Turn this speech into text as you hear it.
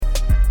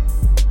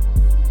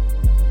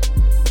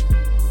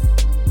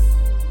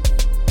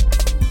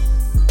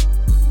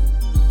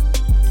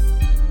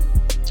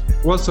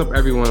What's up,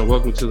 everyone?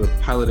 Welcome to the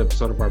pilot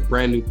episode of our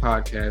brand new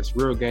podcast,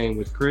 Real Game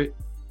with Crit.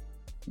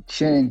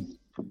 Chin.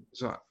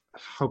 So I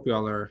hope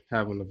y'all are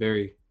having a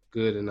very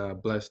good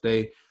and blessed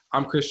day.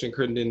 I'm Christian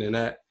Crittenden, and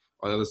that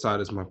on the other side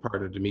is my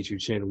partner, Dimitri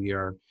Chin. We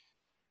are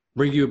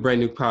bringing you a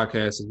brand new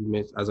podcast,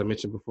 as I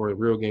mentioned before,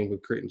 Real Game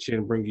with Crit and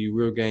Chin, bring you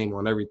real game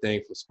on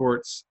everything from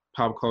sports,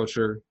 pop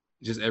culture,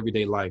 just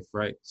everyday life,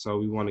 right? So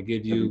we want to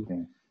give you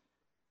Everything.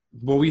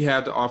 what we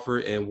have to offer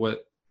and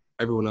what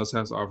everyone else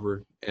has to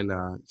offer, and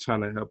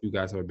trying to help you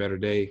guys have a better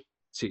day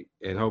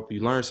and hope you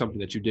learn something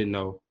that you didn't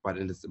know by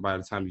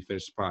the time you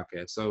finish the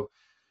podcast. So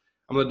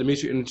I'm going to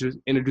let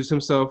Dimitri introduce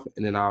himself,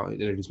 and then I'll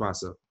introduce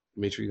myself.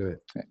 Dimitri, go ahead.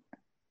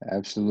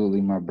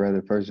 Absolutely, my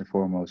brother. First and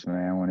foremost,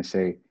 man, I want to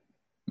say,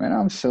 man,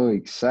 I'm so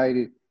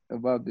excited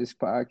about this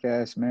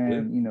podcast,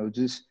 Yeah. man.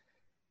 Just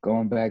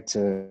going back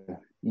to,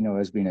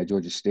 us being at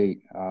Georgia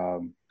State.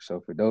 So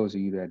for those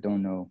of you that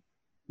don't know,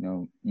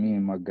 me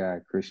and my guy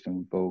Christian,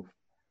 we both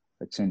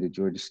attended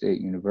Georgia State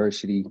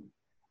University.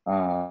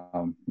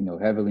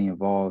 Heavily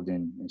involved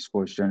in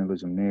sports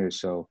journalism there.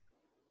 So,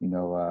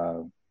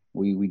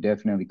 we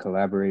definitely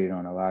collaborated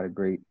on a lot of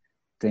great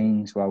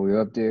things while we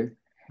were up there.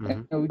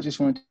 And Mm-hmm. we just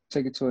want to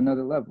take it to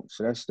another level.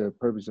 So that's the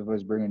purpose of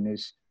us bringing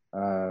this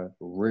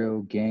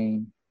real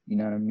game. You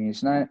know what I mean?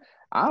 It's not.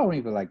 I don't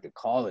even like to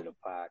call it a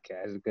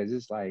podcast because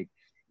it's like,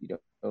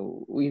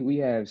 we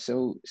have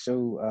so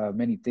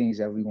many things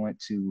that we want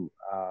to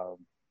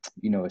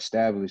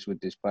establish with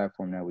this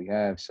platform that we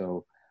have.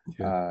 So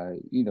Yeah.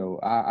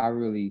 I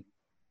really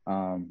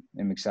am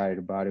excited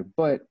about it.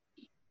 But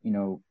you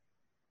know,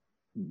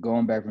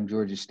 going back from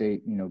Georgia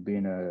State,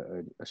 being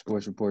a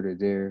sports reporter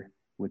there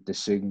with the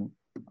Signal,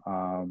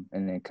 and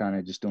then kind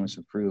of just doing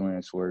some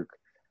freelance work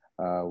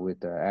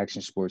with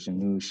Action Sports and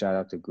News. Shout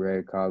out to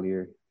Greg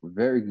Collier,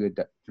 very good,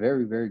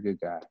 very very good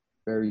guy,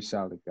 very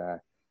solid guy.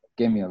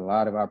 Gave me a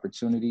lot of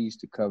opportunities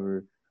to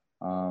cover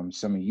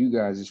some of you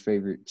guys'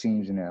 favorite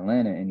teams in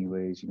Atlanta,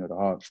 anyways. The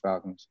Hawks,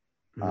 Falcons,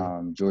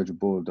 Mm-hmm. Georgia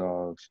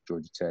Bulldogs,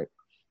 Georgia Tech.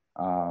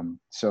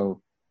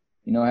 So,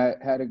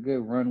 had a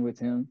good run with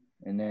him,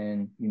 and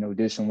then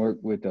did some work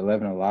with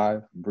 11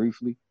 Alive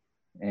briefly,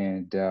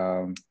 and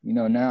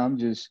now I'm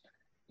just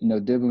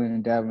dibbling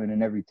and dabbling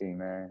in everything,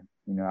 man.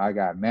 I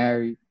got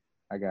married.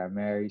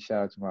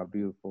 Shout out to my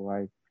beautiful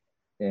wife,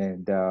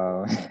 and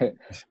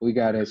we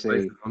got us a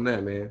Congratulations on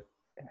that, man.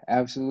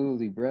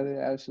 absolutely,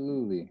 brother,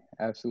 absolutely,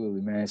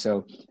 man.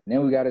 So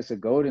then we got us a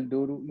golden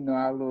doodle,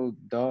 our little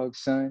dog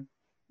son.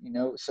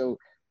 So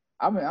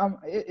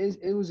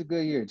it was a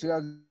good year.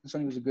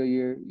 2020 was a good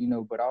year,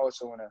 but I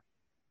also want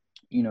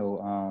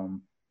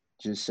to,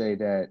 just say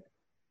that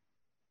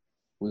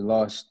we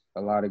lost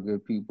a lot of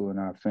good people in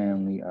our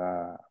family,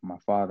 my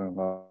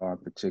father-in-law in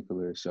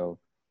particular. So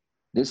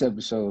this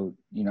episode,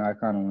 I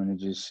kind of want to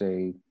just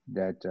say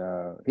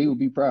that he would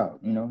be proud.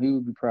 He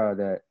would be proud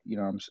that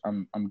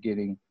I'm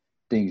getting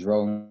things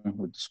rolling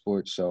with the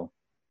sports. So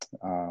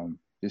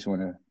just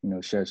want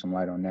to shed some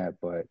light on that.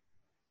 But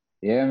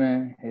yeah,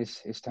 man,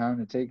 it's time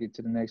to take it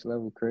to the next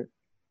level, Crit.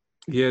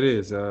 Yeah, it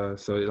is.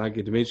 So like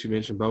Dimitri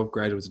mentioned, both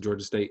graduates of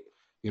Georgia State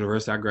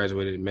University. I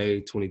graduated in May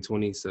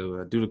 2020.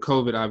 So due to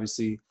COVID,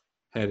 obviously,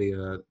 had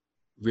a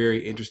very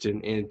interesting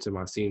end to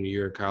my senior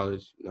year of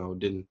college.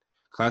 Didn't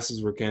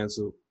classes were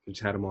canceled, which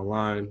had them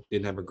online.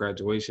 Didn't have a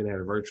graduation,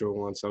 had a virtual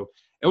one. So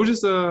it was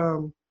just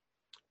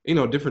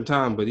different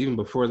time. But even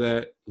before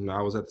that,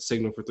 I was at the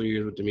Signal for 3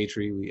 years with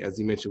Dimitri. As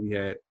he mentioned, we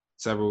had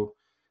several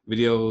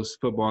videos,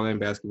 football and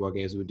basketball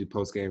games. We would do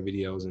post game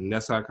videos, and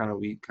that's how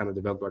we kind of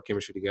developed our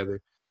chemistry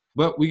together.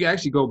 But we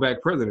actually go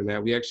back further than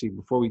that. We actually,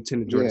 before we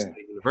attended Georgia Yeah,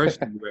 State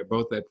University, we were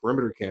both at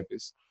Perimeter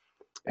Campus,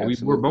 and we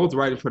were absolutely. both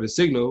writing for the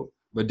Signal,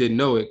 but didn't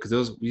know it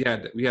because we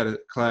had a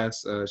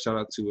class. Shout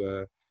out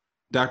to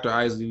Dr.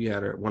 Isley. We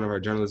had one of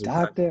our journalism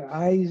Dr.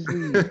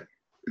 Isley, classes.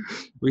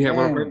 We had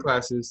one of our man.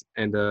 classes,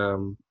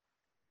 and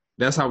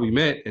that's how we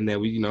met. And then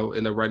we,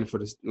 ended up writing for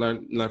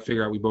the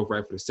figure out we both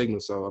write for the Signal.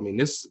 So I mean,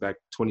 this is back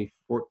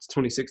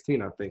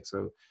 2016, I think.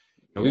 So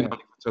we've Yeah, known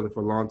each other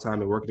for a long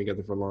time and working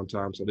together for a long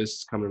time. So this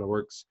is coming in the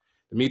works.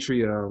 Dimitri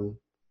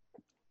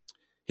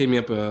hit me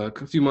up a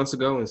few months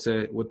ago and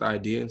said with the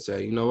idea and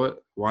said, you know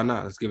what, why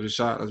not? Let's give it a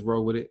shot. Let's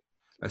roll with it.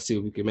 Let's see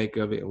what we can make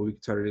of it and what we can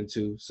turn it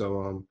into.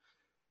 So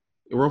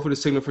I wrote for the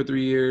Signal for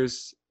 3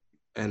 years,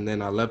 and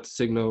then I left the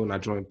Signal and I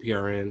joined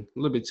PRN a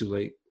little bit too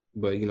late,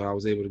 but I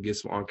was able to get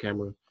some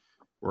on-camera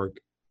work.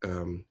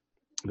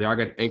 There I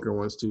got anchor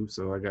ones too,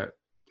 so I got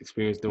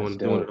experience that's doing it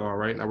dope. all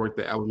right. And I worked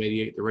at Album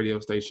 88, the radio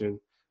station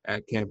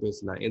at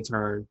campus, and I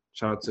interned.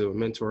 Shout out to a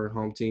mentor,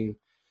 home team,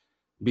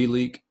 B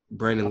Leak,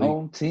 Brandon Leak,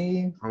 Home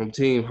team, home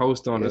team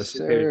host on a yes,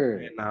 Sip Heavy sir.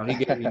 Brand. Now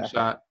he gave me a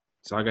shot,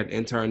 so I got to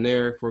intern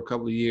there for a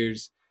couple of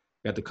years.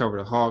 Got to cover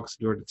the Hawks,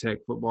 Georgia Tech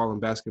football and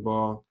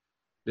basketball.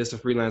 Did some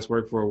freelance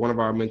work for one of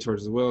our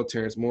mentors as well,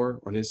 Terrence Moore,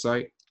 on his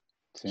site.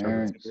 Shout out to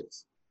Terrence,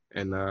 Terrence.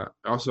 And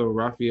also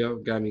Raphael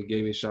gave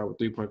me a shot with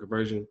 3-point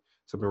conversion.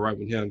 So I've been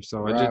writing him.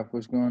 So I just Rob,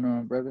 what's going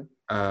on, brother?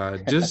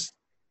 just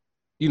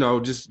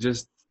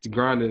just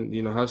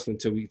grinding, hustling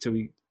till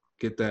we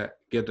get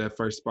that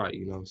first spot.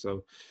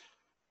 So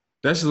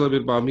That's a little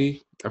bit about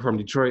me. I'm from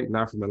Detroit,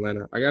 not from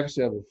Atlanta. I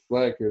actually have a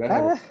flag here.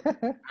 I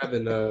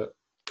haven't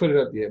put it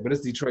up yet, but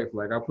it's Detroit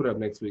flag. I'll put it up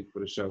next week for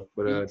the show.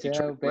 But Detail,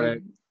 Detroit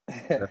flag. baby.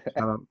 Shout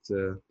out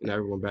to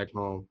everyone back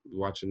home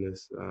watching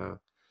this.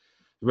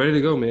 Ready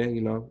to go, man.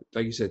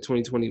 Like you said,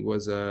 2020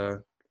 was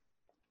a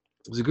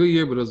good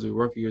year, but it was a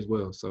rough year as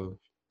well. So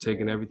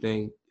taking Yeah,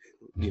 everything,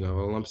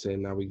 all I'm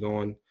saying now we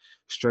going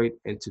straight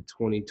into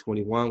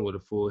 2021 with a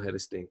full head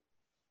of steam.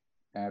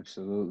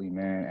 absolutely,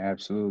 man.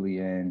 Absolutely.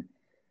 And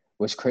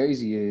what's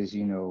crazy is,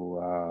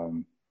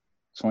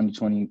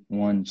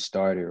 2021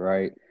 started,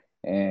 right?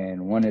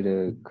 And one of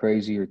the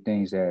crazier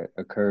things that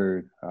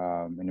occurred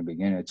in the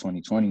beginning of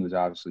 2020 was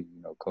obviously,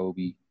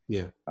 Kobe,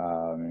 Yeah.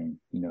 and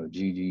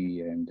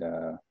Gigi and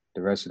the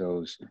rest of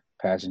those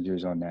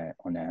passengers on that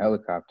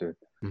helicopter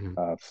Hmm.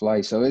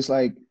 flight. So it's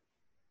like,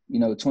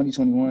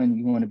 2021,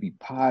 you want to be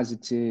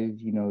positive,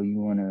 you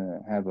want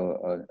to have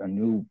a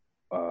new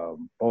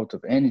bolt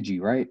of energy,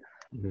 right?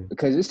 Hmm.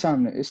 Because it's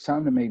time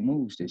to make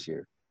moves this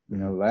year.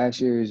 Hmm. Last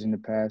year is in the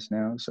past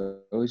now, so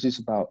it's just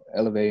about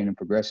elevating and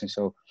progressing.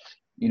 So,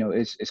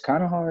 it's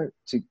kind of hard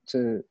to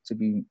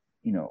be,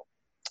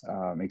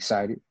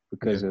 excited Yeah.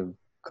 because of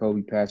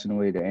Kobe passing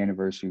away. The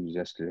anniversary was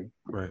yesterday.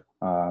 Right.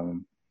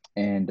 Um,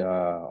 and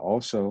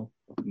also,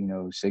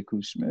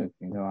 Sekou Smith,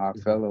 our Hmm.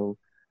 fellow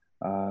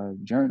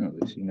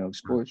journalist,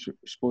 Right.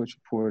 sports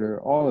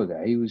reporter, all of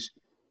that. He was,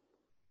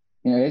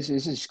 it's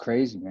just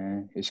crazy,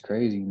 man. It's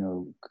crazy,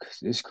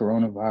 this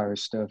coronavirus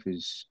stuff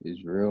is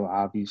real,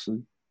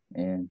 obviously,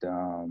 and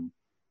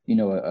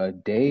a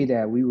day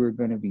that we were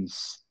going to be,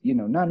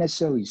 not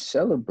necessarily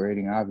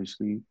celebrating,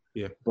 obviously,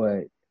 Yeah.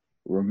 but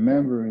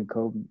remembering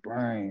Kobe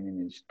Bryant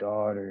and his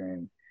daughter,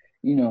 and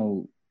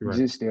Right.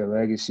 just their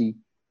legacy.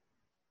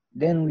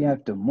 Then we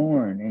have to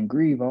mourn and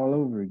grieve all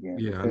over again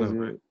Yeah. I because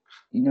know. of, Right.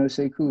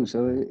 Sekou.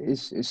 So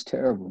it's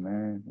terrible,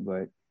 man.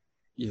 But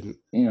Yeah.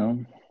 you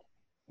know,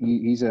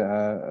 he's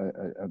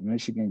a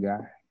Michigan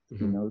guy,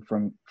 Hmm.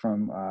 from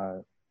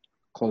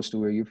close to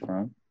where you're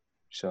from.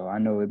 So I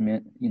know it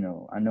meant,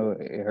 I know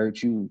it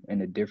hurt you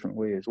in a different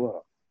way as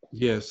well.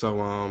 Yeah. So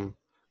I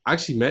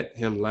actually met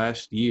him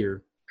last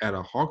year at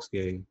a Hawks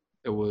game.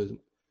 It was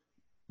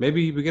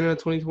maybe beginning of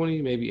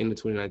 2020, maybe into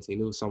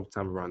 2019. It was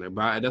sometime around there.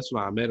 But that's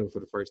when I met him for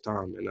the first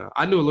time, and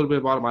I knew a little bit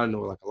about him. I didn't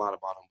know like a lot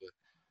about him,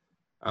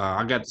 but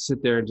I got to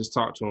sit there and just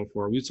talk to him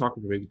we were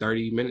talking for maybe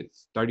 30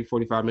 minutes, 30,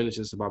 45 minutes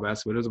just about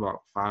basketball. There was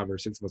about 5 or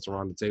 6 of us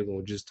around the table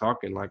and just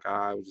talking. Like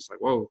I was just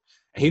like, whoa.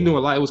 And he knew a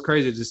lot. It was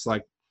crazy just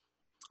like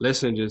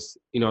listening, just,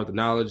 the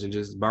knowledge and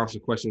just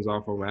bouncing questions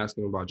off of him,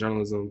 asking him about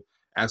journalism,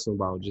 asking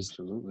him about just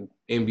Absolutely.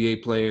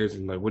 NBA players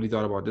and like what he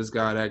thought about this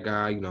guy, that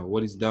guy,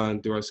 what he's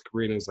done throughout his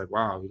career. And it's like,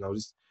 wow,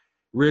 just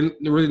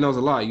really knows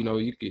a lot.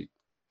 You could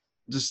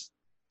just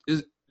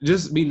it's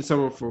just meeting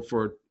someone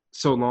for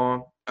so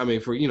long. I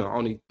mean, for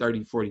only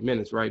 30, 40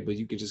 minutes, right? But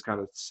you can just kind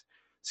of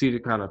see the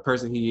kind of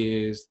person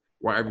he is,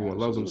 why everyone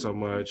loves him so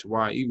Absolutely. much,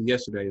 why even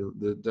yesterday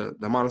the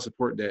amount of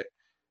support that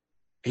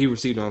he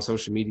received on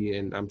social media,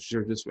 and I'm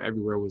sure just from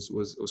everywhere was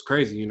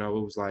crazy. It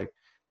was like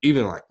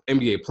even like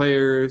NBA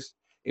players,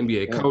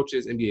 NBA Yeah.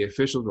 coaches, NBA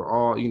officials were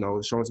all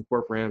showing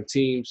support for him,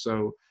 teams.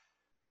 So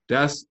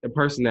that's a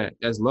person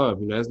that's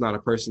loved. That's not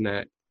a person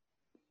that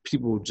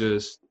people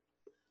just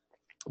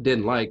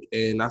didn't like.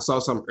 And I saw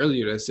something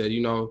earlier that said,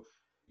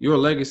 your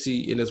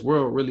legacy in this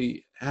world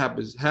really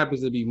happens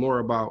to be more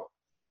about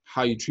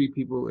how you treat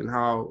people and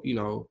how,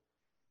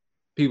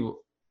 people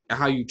and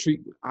how you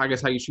treat, I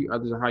guess, how you treat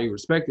others and how you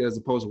respect it as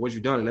opposed to what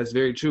you've done. And that's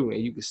very true.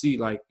 And you can see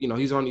like,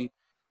 he's only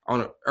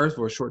on earth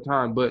for a short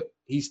time, but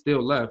he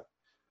still left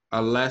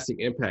a lasting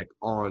impact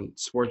on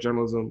sports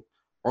journalism,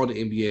 on the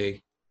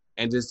NBA,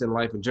 and just in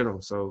life in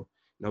general. So,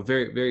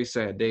 very, very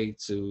sad day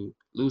to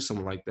lose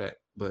someone like that.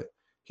 But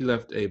he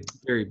left a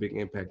very big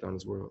impact on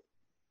his world.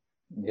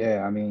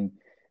 Yeah. I mean,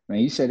 man,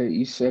 you said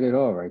it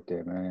all right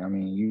there, man. I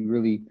mean, you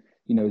really,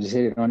 just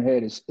hit it on the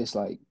head. It's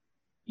like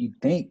you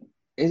think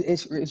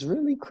it's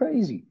really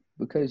crazy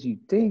because you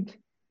think,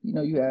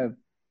 you have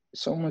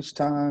so much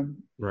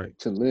time Right.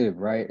 to live,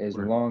 right? As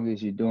Right. long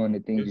as you're doing the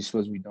things Yeah. you're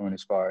supposed to be doing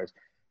as far as,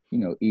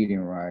 eating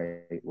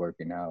right,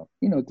 working out,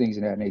 things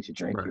of that nature,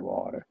 drink Right. your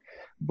water.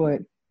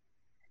 But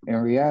in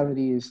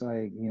reality, it's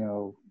like,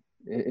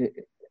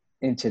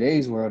 in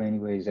today's world,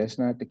 anyways, that's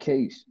not the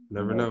case.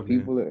 Never know, man.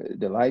 People,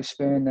 the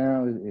lifespan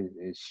now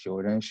is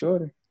shorter and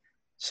shorter.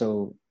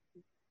 So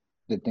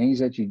the things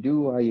that you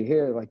do while you're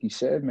here, like you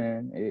said,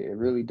 man, it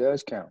really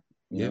does count.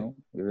 Yeah.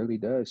 It really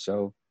does.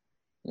 So,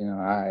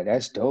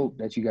 that's dope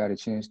that you got a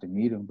chance to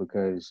meet him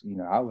because,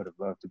 I would have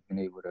loved to have been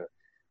able to,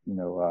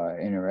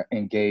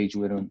 engage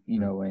with him,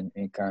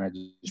 and kind of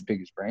just pick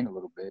his brain a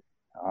little bit.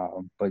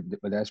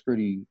 But that's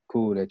pretty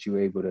cool that you were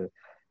able to,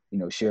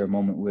 share a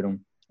moment with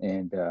him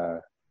and,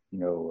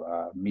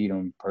 meet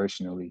him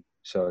personally.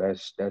 So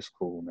that's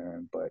cool,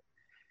 man. But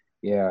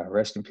yeah,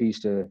 rest in peace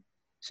to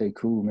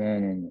Sekou,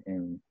 man,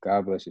 and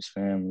God bless his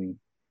family.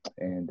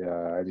 And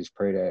I just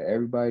pray that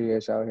everybody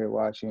that's out here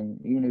watching,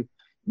 even if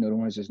the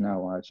ones that's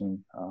not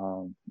watching,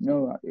 I'll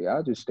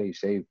just stay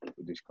safe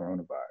with this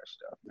coronavirus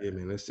stuff, man. Yeah,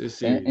 man, it's And,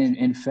 serious. and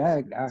in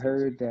fact, I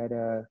heard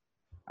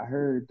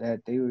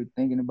that they were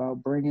thinking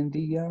about bringing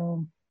the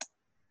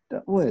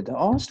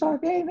All-Star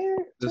game here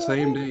The to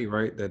same Atlanta. day,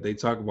 right, that they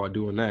talk about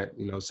doing that,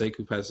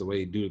 Sekou passed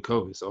away due to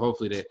COVID. So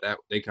hopefully that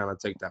they kind of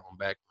take that one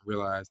back and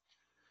realize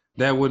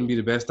that wouldn't be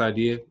the best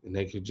idea, and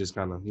they could just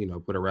kind of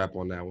put a wrap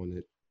on that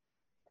one.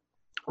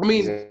 I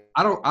mean,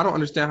 I don't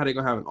understand how they're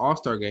gonna have an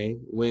All-Star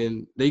game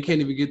when they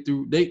can't even get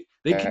through. They can't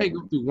go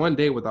Exactly. through one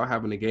day without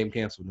having the game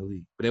canceled in the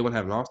league, but they wouldn't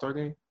have an All-Star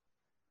game.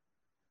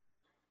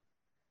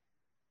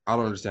 I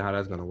don't understand how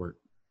that's gonna work.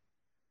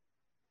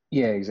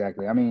 Yeah,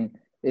 exactly. I mean,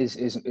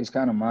 it's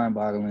kind of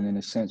mind-boggling in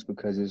a sense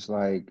because it's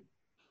like,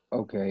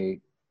 okay,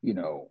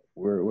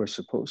 we're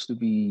supposed to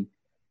be,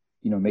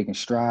 making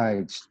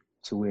strides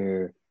to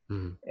where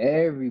Mhm.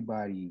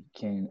 everybody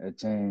can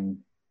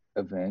attend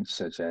events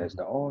such as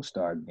the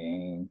All-Star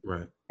game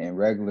Right. and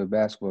regular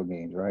basketball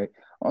games, right?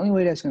 Only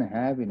way that's gonna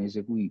happen is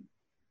if we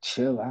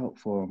chill out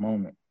for a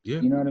moment.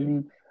 Yeah. You know what I Yeah.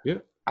 mean? Yeah.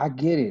 I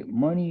get it.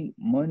 Money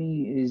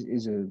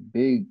is a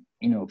big,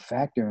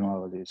 factor in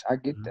all of this. I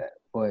get Mhm. that.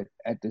 But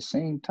at the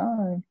same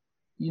time,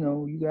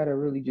 you gotta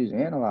really just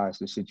analyze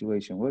the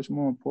situation. What's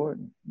more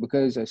important?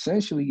 Because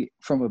essentially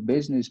from a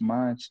business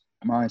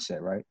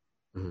mindset, right?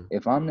 Mhm.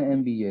 If I'm the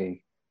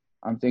NBA,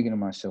 I'm thinking to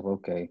myself,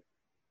 okay,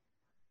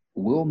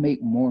 we'll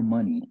make more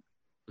money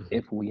Mhm.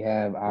 if we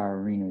have our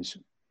arenas,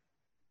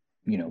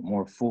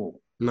 more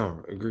full.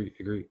 No, agree.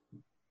 Agree.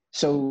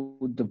 So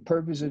the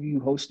purpose of you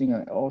hosting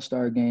an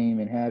all-star game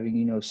and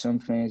having, some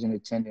fans in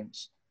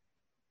attendance,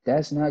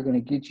 that's not going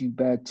to get you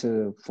back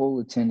to full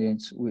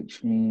attendance,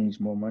 which means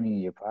more money in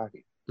your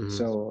pocket. Mhm.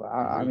 So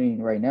I Agree.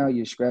 mean, right now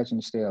you're scratching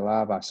to stay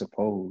alive, I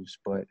suppose.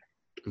 But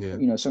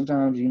Yeah.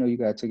 sometimes you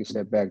got to take a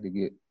step back to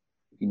get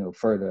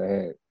further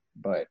ahead.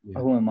 But Yeah.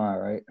 who am I,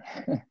 right?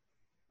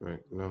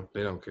 Right. No,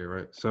 they don't care,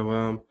 right?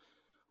 So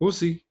we'll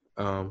see.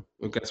 I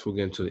guess we'll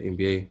get into the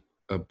NBA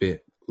a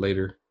bit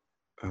later.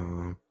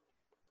 Um,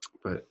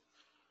 but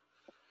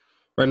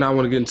right now I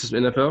want to get into some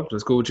NFL.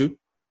 Let's go with you.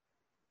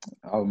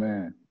 Oh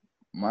man,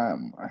 my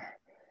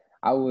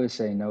I would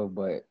say no,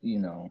 but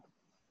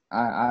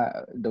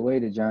I the way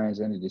the Giants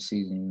ended the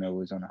season,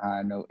 was on a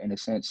high note in a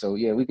sense. So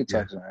yeah, we could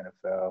Yeah. talk some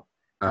NFL.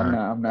 All I'm right.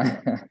 not I'm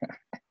not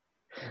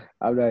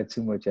I'm not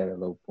too much at a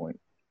low point.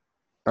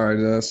 All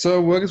right. So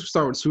I guess we'll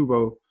start with Super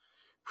Bowl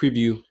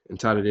preview and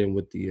tie it in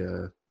with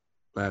the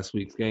last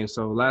week's game.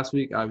 So last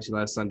week, obviously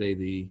last Sunday,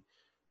 the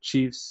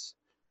Chiefs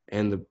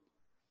and the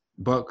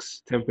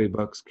Bucks, Tampa Bay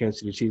Bucks, Kansas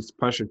City Chiefs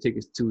punched their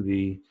tickets to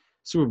the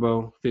Super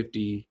Bowl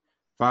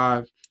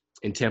 55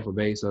 in Tampa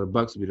Bay. So the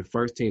Bucks will be the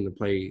first team to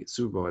play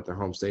Super Bowl at their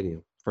home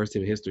stadium. First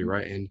team in history,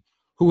 right? And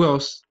who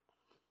else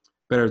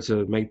better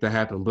to make that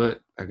happen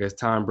but I guess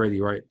Tom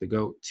Brady, right? The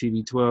GOAT,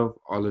 TB12,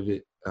 all of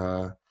it.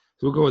 So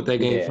we'll go with that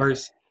game Yeah.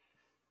 first.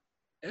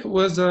 It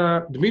was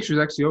Dimitri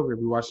was actually over here.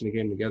 We were watching the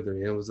game together.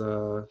 And it was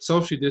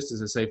social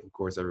distance is safe, of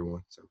course,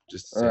 everyone. So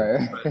just to All say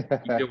that. right.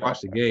 But we did watch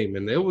the game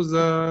and it was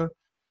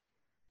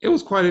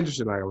quite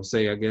interesting, like I would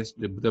say. I guess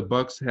the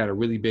Bucks had a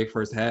really big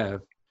first half.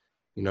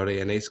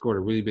 They scored a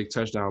really big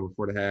touchdown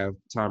before the half.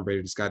 Tom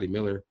Brady to Scotty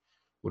Miller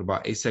with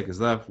about 8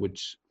 seconds left,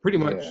 which pretty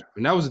much, Yeah.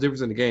 and that was the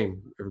difference in the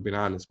game, if we're being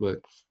honest.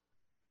 But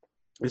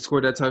they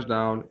scored that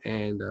touchdown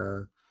and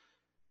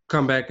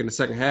come back in the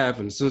second half.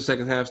 And as soon as the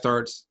second half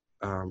starts,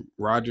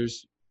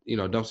 Rodgers,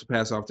 dumps a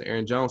pass off to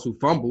Aaron Jones, who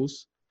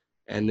fumbles,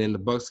 and then the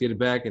Bucks get it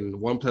back. And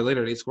one play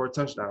later, they score a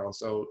touchdown.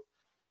 So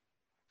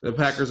the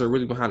Packers are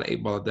really behind the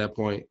eight ball at that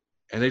point,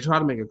 and they try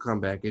to make a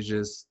comeback. It's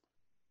just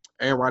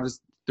Aaron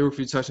Rodgers threw a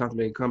few touchdowns to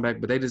make a comeback,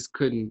 but they just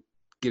couldn't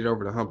get it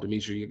over the hump.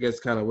 Dimitri, I guess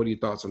kind of what are your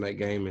thoughts on that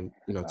game and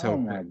tell Oh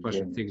me my push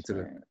your ticket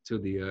goodness, to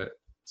the man.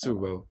 Super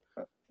Bowl.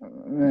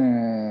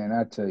 Man,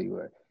 I tell you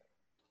what,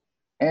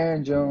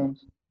 Aaron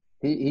Jones,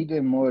 he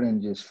did more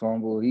than just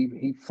fumble.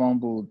 He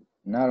fumbled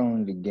not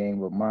only the game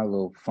but my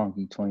little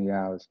funky 20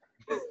 hours.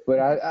 But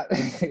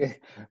I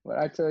but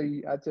I tell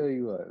you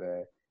what,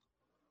 man.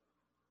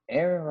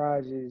 Aaron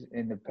Rodgers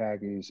and the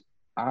Packers,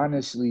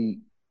 honestly,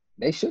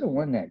 they should have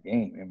won that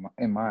game.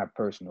 In my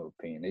personal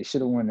opinion, they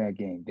should have won that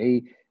game.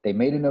 They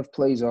made enough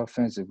plays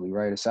offensively,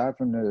 right? Aside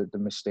from the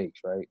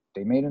mistakes, right?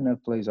 They made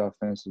enough plays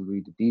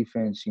offensively. The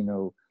defense,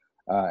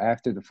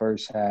 after the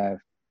first half,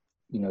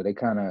 they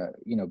kind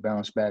of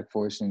bounced back,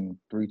 forcing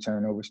 3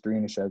 turnovers, 3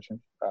 interceptions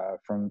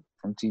from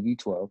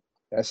TB12.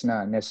 That's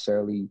not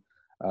necessarily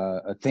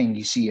a thing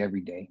you see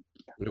every day.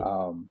 Yep.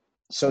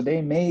 So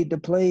they made the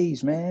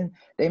plays, man.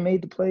 They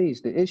made the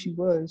plays. The issue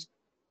was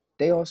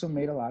they also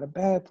made a lot of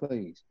bad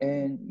plays,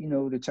 and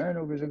the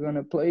turnovers are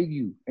gonna plague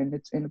you in the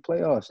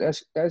playoffs.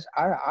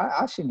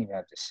 I shouldn't even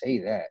have to say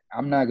that.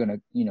 I'm not gonna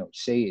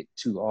say it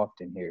too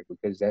often here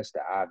because that's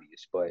the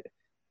obvious. But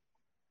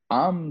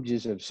I'm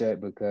just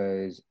upset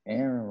because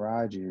Aaron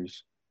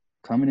Rodgers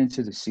coming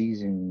into the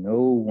season,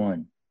 no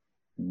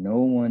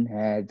one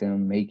had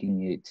them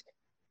making it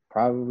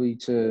probably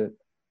to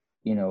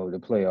the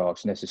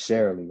playoffs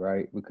necessarily,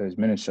 right? Because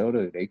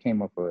Minnesota, they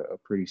came up a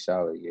pretty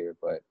solid year,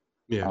 but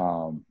Yeah.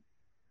 um,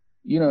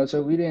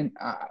 So we didn't.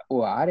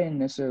 I didn't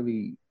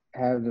necessarily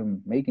have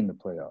them making the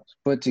playoffs,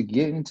 but to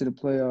get into the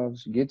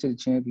playoffs, get to the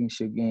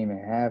championship game,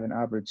 and have an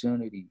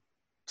opportunity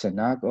to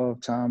knock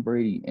off Tom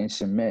Brady and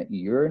cement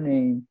your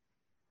name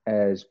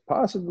as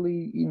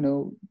possibly,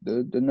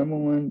 the number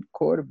one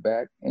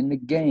quarterback in the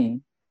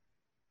game,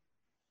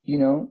 you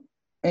know,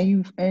 and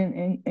you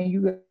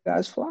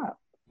guys flop.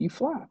 You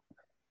flop.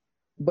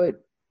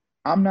 But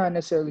I'm not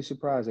necessarily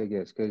surprised, I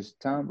guess, because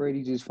Tom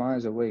Brady just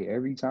finds a way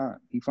every time.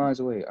 He finds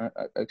a way,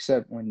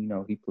 except when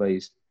he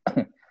plays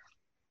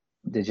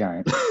the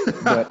Giants.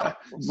 But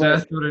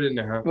Just put it in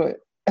there, huh?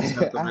 but Just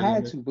have to I put it in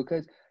had there. to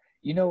because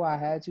I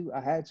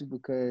had to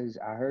because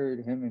I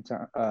heard him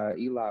and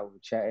Eli were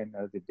chatting the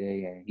other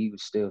day, and he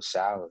was still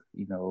sour,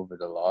 over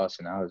the loss,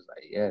 and I was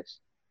like, yes,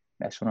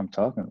 that's what I'm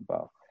talking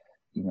about.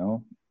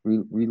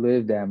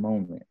 Relive that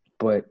moment.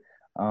 But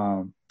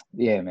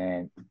yeah,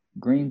 man,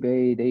 Green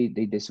Bay, they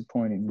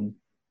disappointed me,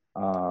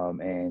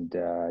 and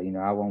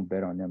I won't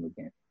bet on them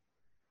again.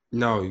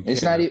 No, you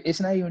It's can't. not.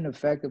 It's not even the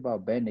fact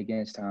about betting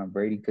against Tom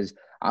Brady because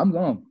I'm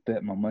gonna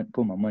bet my money,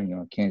 put my money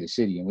on Kansas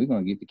City, and we're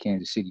gonna get to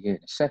Kansas City here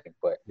in a second.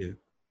 But Yeah.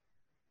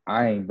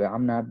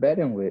 I'm not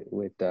betting with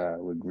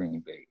Green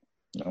Bay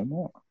no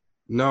more.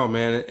 No,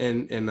 man,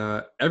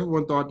 and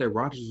everyone thought that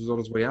Rodgers was on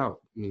his way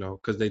out,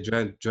 because they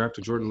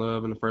drafted Jordan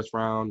Love in the first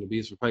round to be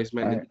his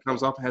replacement. And then I, he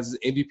comes off and has his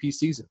MVP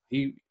season.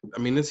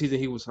 This season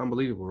he was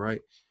unbelievable,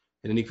 right?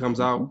 And then he comes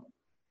out mhm.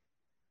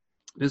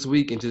 this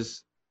week and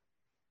just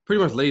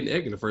pretty much laid an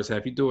egg in the first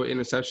half. He threw an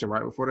interception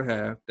right before the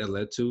half that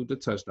led to the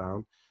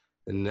touchdown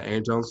and the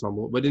Aaron Jones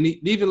fumble. But then he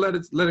even let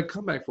it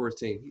come back for his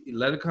team. He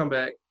let it come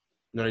back.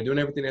 They're doing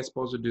everything they're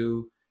supposed to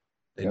do.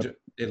 Yep.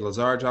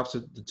 Lazard drops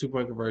the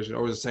 2-point conversion,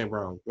 or was the same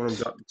round. One of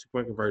them dropped the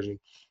 2-point conversion.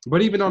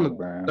 But even on the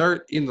Brown.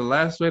 third, in the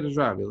last play of the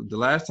drive, the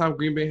last time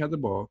Green Bay had the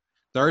ball,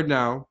 third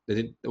down,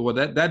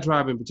 that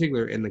drive in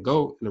particular, in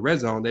the red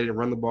zone, they didn't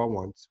run the ball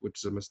once, which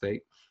is a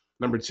mistake.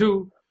 Number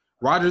two,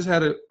 Rodgers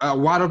had a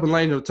wide open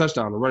lane of a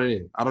touchdown to run it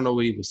in. I don't know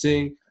what he was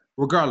seeing.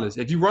 Regardless,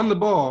 if you run the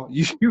ball,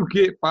 you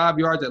get 5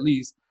 yards at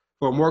least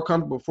for a more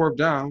comfortable fourth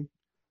down.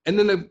 And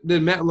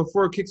then Matt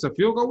LaFleur kicks a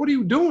field goal. What are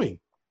you doing?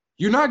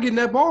 You're not getting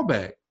that ball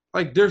back.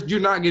 Like you're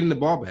not getting the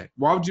ball back.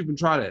 Why would you even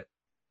try that?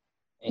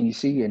 And you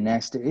see, and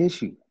that's the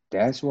issue.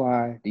 That's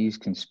why these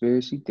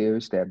conspiracy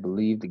theorists that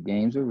believe the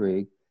games are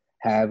rigged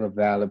have a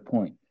valid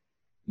point.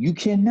 You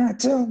cannot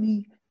tell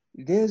me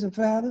there's a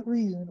valid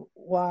reason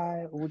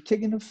why we're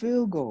kicking a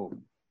field goal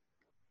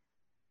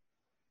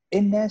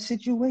in that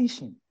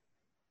situation.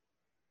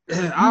 I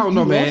You don't you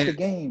know, lost the man.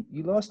 game.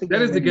 You lost the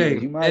That is game the anyways.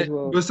 game. You might as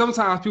well. But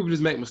sometimes people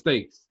just make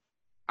mistakes.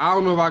 I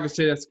don't know if I can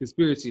say that's a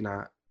conspiracy or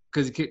not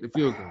because he kicked the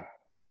field goal.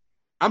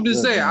 I'm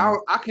just Look, saying man.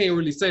 I can't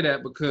really say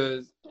that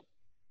because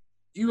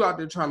you out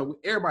there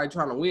everybody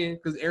trying to win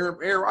because Aaron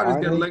Rodgers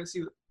Are got a they?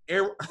 legacy.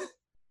 Aaron,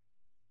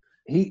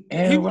 he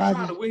Aaron was trying to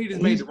Rodgers. win. He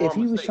just made the If wrong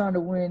he was mistake. trying to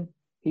win,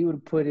 he would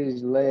have put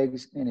his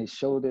legs and his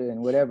shoulder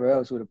and whatever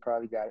else would have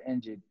probably got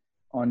injured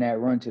on that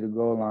run to the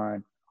goal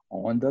line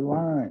on the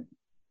line.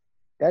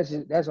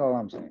 That's all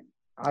I'm saying.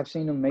 I've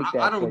seen him make I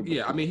that play don't.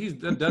 Yeah, I before. mean, he's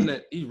done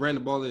that. He ran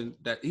the ball in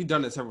that. He's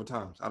done it several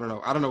times. I don't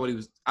know. I don't know what he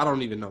was. I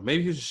don't even know.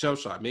 Maybe he was a shell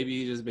shot. Maybe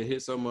he just been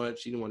hit so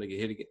much he didn't want to get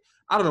hit again.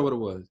 I don't know what it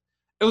was.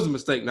 It was a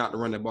mistake not to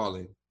run that ball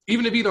in.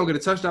 Even if he don't get a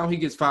touchdown, he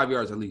gets 5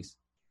 yards at least.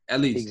 At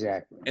least.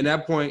 Exactly. And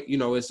that point,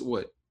 it's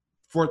what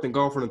 4th and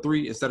goal from the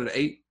 3 instead of the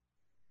 8.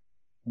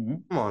 Mm-hmm.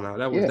 Come on now,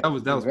 that Yeah,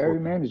 was poor. very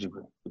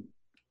manageable.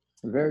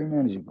 Very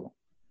manageable.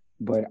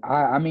 But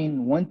I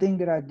mean, one thing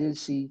that I did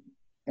see,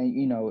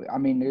 and I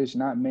mean, there's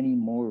not many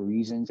more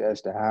reasons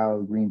as to how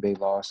Green Bay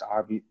lost,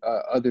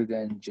 other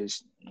than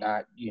just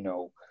not,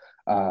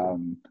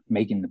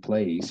 making the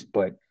plays.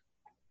 But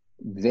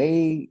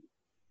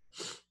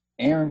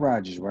Aaron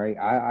Rodgers, right?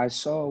 I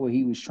saw what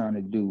he was trying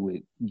to do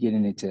with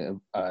getting it to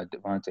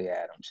Davante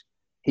Adams.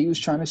 He was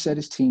trying to set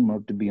his team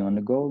up to be on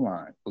the goal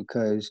line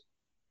because,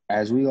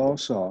 as we all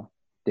saw,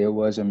 there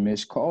was a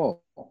missed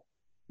call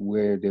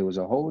where there was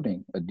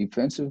a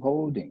defensive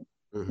holding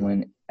Mm-hmm.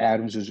 when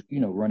Adams was,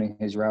 running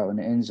his route in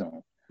the end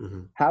zone.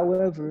 Mm-hmm.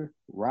 However,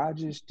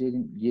 Rodgers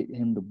didn't get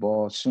him the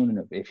ball soon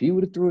enough. If he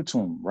would have threw it to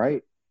him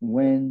right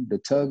when the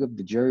tug of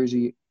the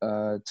jersey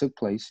took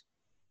place,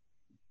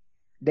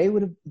 they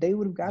would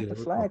have got Yeah, the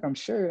flag, I'm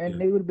sure, yeah, and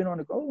they would have been on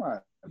the goal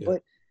line. yeah.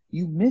 But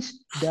you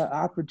missed the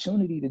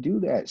opportunity to do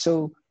that.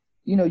 So,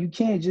 you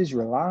can't just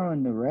rely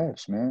on the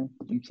refs, man.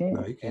 You No, can't.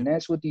 you And can't.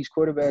 that's what these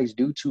quarterbacks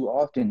do too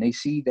often. They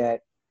see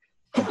that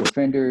a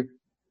defender,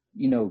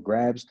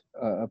 grabs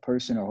a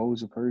person or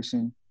holds a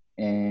person,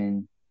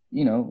 and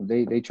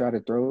they try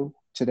to throw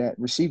to that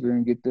receiver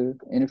and get the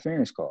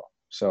interference call.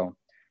 So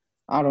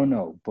I don't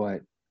know,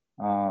 but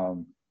I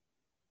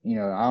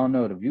don't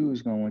know. The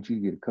viewers gonna want you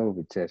to get a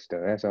COVID test,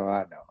 though. That's all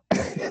I know.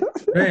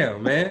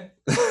 Damn, man.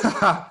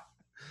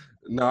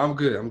 No, I'm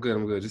good. I'm good.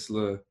 I'm good. Just a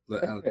little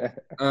allergy.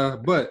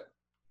 But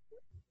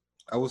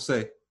I will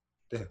say,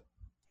 damn.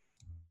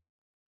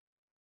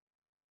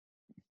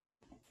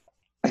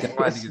 I'm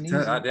gonna have to Sneezing.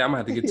 I'm gonna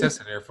have to get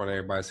tested there in front of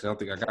everybody, so I don't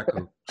think I got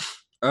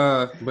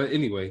COVID. But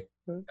anyway,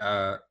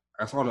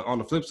 That's on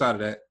the flip side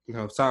of that.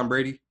 Tom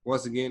Brady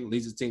once again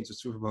leads his team to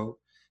Super Bowl.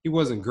 He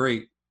wasn't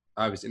great,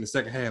 obviously. In the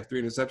second half,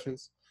 3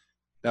 interceptions.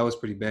 That was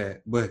pretty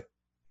bad. But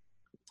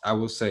I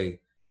will say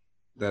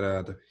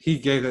that he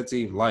gave that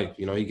team life.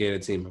 He gave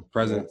that team a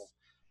presence.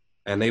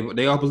 Yeah. And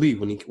they all believed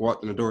when he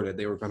walked in the door that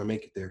they were going to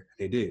make it there.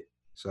 They did.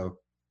 So,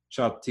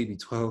 shout out to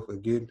TB12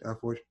 again,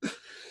 unfortunately.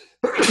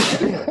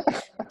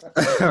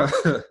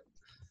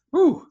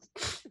 Woo.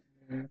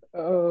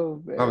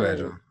 Oh, man. My bad,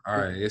 John. All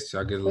right. Yes,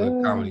 I get a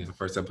little comedy in the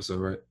first episode,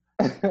 right?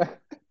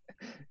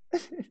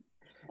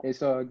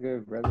 It's all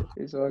good, brother.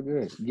 It's all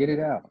good. Get it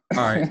out.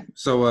 All right.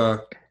 So,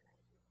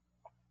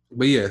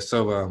 but yeah,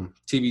 so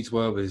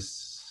TB12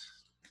 is,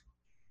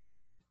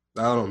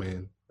 I don't know,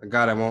 man, a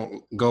guy that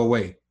won't go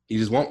away. He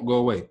just won't go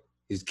away.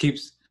 He just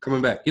keeps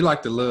coming back. He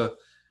like the little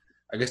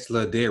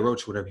dead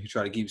roach or whatever. He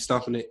try to keep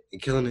stumping it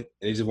and killing it,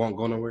 and he just won't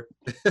go nowhere.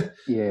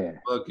 Yeah.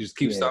 Bug, you just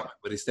keep stomping,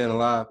 but it's staying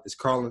alive. It's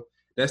crawling.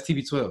 That's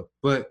TB12.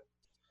 But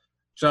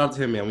shout out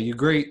to him, man. When you're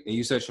great and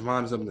you set your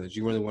mind to something that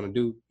you really want to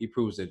do, he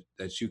proves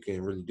that you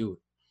can really do it.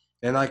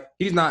 And like,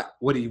 he's not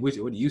what he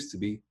used to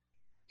be.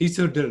 He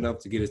still did enough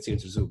to get his team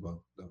to the Super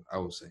Bowl, though, I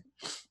would say.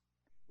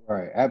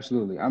 Right,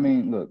 absolutely. I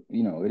mean, look,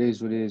 it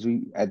is what it is.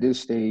 We at this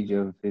stage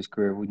of his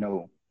career, we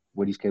know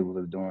what he's capable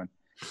of doing.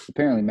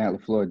 Apparently, Matt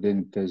LaFleur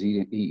didn't, because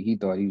he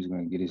thought he was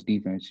going to get his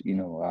defense,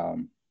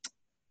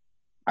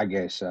 I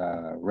guess,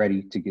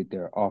 ready to get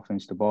their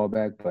offense the ball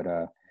back. But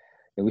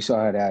we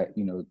saw how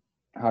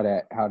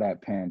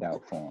that panned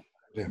out for him.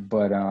 Yeah.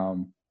 But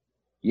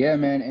yeah,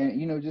 man,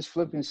 and just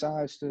flipping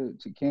sides to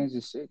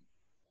Kansas City,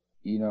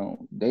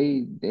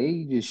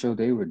 they just showed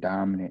they were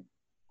dominant.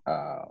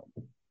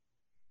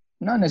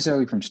 Not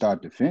necessarily from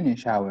start to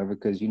finish, however,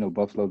 because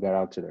Buffalo got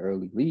out to the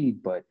early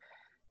lead, but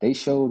they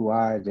showed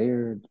why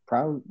they're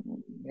probably,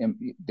 and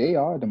they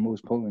are the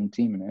most potent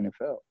team in the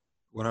NFL.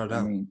 Without a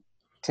doubt. I mean,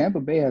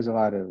 Tampa Bay has a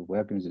lot of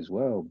weapons as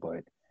well,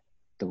 but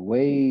the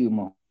way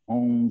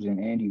Mahomes and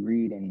Andy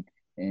Reid and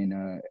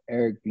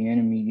Eric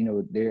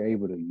Bieniemy, they're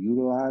able to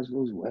utilize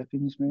those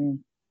weapons,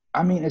 man.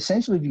 I mean,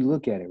 essentially, if you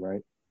look at it,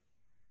 right,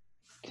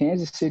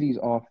 Kansas City's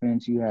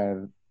offense, you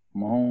have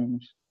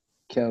Mahomes,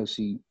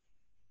 Kelsey,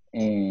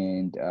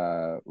 and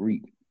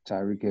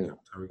Tyreek Hill.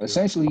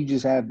 Essentially, you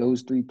just have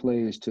those three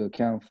players to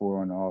account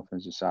for on the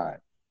offensive side.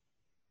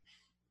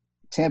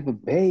 Tampa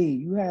Bay,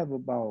 you have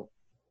about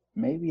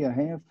maybe a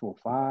handful,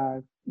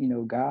 5,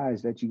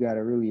 guys that you got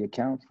to really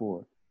account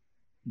for.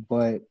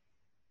 But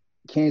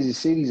Kansas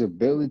City's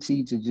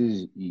ability to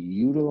just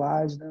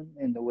utilize them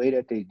in the way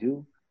that they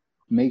do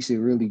makes it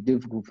really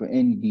difficult for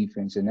any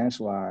defense. And that's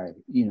why,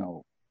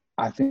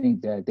 I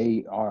think that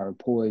they are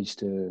poised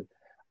to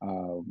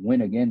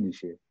win again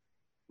this year.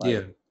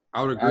 Yeah,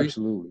 I would agree.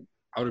 Absolutely.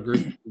 I would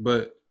agree.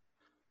 But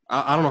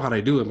I don't know how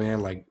they do it,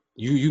 man. Like,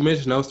 you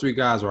mentioned those 3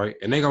 guys, right?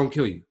 And they going to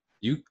kill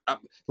you.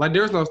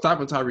 There's no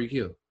stopping Tyreek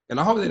Hill. And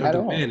I hope they don't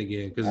do man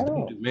again, because if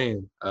they do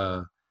man,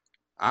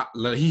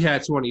 he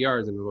had 20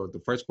 yards in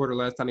the first quarter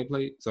last time he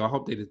played. So I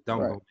hope they just don't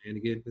go man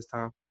again this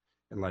time.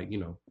 And,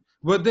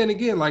 but then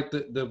again, like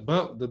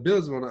the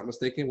Bills, if I'm not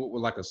mistaken,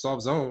 with like a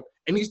soft zone,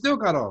 and he still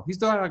got off. He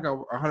still had like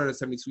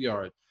 172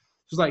 yards.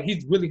 So it's like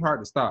he's really hard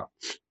to stop.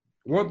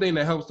 One thing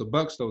that helps the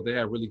Bucs, though, they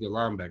have really good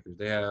linebackers.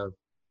 They have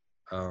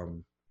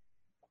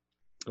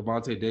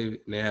Avonte David,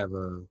 and they have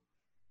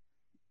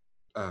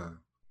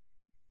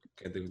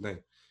can't think of his name,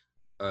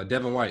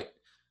 Devin White.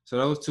 So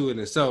those two in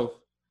itself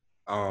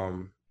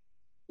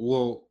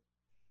will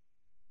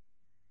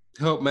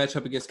help match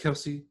up against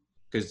Kelsey,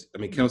 because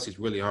Kelsey's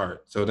really hard.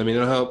 So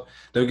it'll help.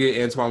 They'll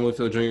get Antoine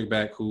Winfield Jr.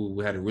 back, who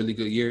had a really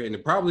good year,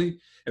 and probably,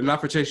 if not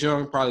for Chase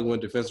Young, probably won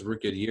Defensive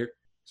Rookie of the Year.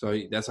 So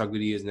that's how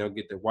good he is, and they'll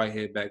get the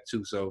Whitehead back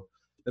too. So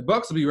the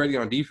Bucs will be ready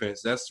on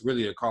defense. That's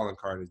really a calling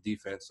card, is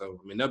defense. So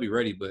they'll be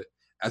ready. But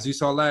as we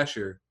saw last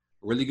year,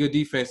 really good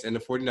defense in the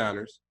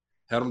 49ers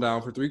held them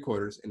down for 3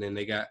 quarters, and then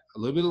they got a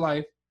little bit of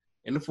life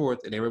in the fourth,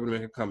 and they were able to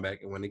make a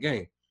comeback and win the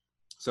game.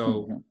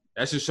 So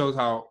that just shows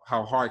how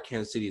hard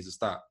Kansas City is to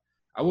stop.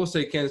 I will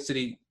say Kansas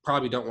City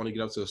probably don't want to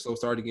get up to a slow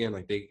start again,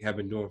 like they have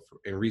been doing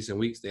in recent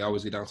weeks. They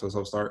always get down to a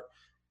slow start,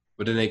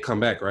 but then they come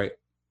back, right?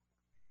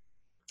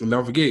 And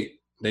don't forget,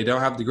 they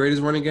don't have the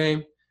greatest running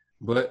game,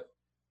 but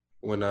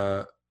when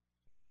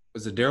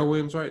was it Darrell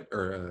Williams, right?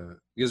 Or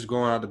he gets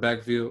going out the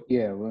backfield.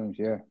 Yeah, Williams,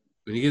 yeah.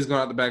 When he gets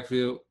going out the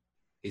backfield,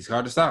 he's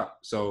hard to stop.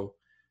 So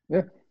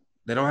yeah.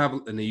 They don't have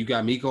 – and then you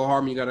got Mecole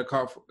Hardman you got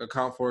to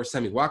account for.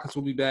 Sammy Watkins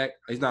will be back.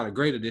 He's not a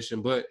great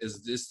addition, but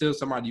it's still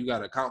somebody you got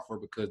to account for,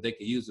 because they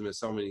can use him in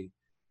so many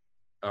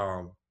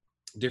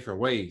different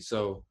ways.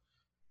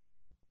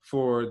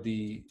 For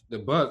the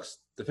Bucs,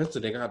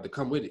 defensively, they're going to have to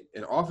come with it.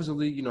 And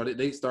offensively,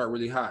 they start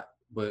really hot.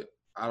 But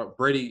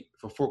Brady,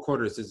 for 4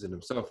 quarters, isn't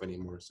himself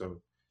anymore. So,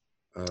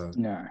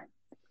 nah.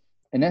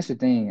 And that's the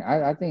thing.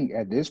 I think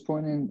at this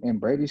point in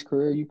Brady's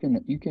career, you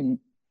can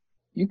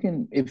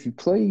if you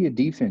play your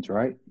defense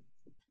right,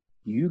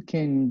 you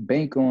can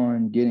bank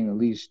on getting at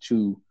least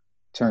 2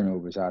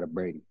 turnovers out of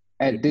Brady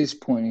at this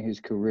point in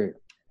his career.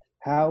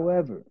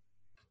 However,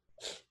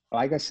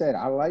 like I said,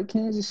 I like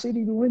Kansas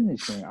City to win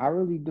this game. I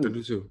really I do.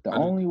 do too. The I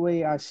do. only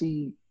way I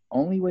see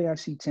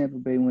Tampa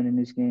Bay winning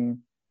this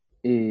game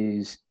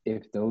is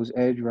if those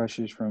edge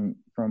rushers from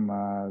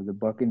the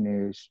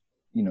Buccaneers,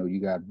 you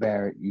got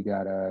Barrett, you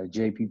got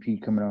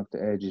JPP coming off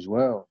the edge as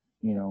well.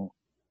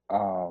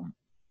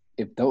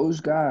 If those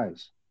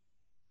guys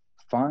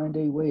find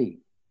a way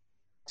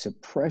to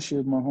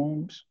pressure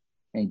Mahomes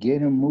and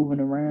get him moving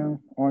around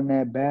on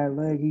that bad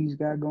leg he's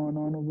got going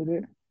on over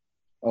there,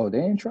 oh,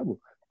 they're in trouble.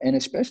 And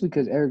especially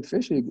because Eric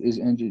Fisher is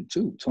injured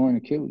too, torn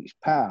Achilles.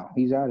 Pow,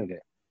 he's out of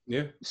there.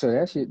 Yeah. So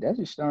that's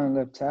your starting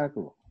left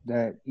tackle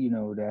that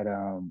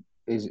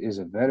is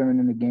a veteran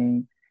in the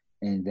game,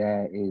 and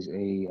that is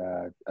a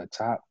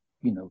top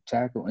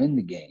tackle in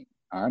the game,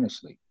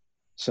 honestly.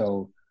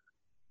 So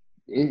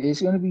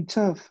it's gonna be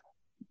tough,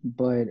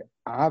 but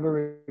I've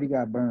already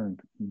got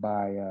burned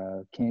by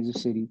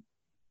Kansas City,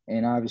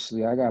 and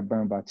obviously I got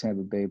burned by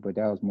Tampa Bay, but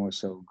that was more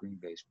so Green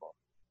Bay's fault.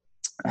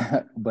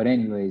 But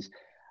anyways,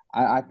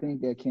 I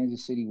think that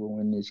Kansas City will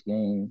win this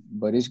game,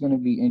 but it's going to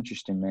be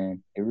interesting,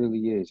 man. It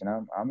really is, and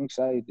I'm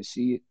excited to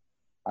see it.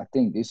 I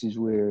think this is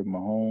where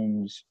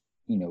Mahomes,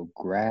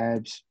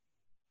 grabs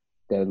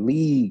the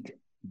league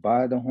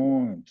by the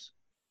horns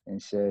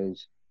and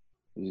says,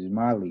 "This is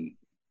my league."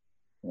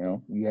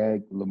 You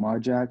had Lamar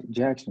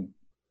Jackson,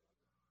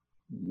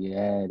 you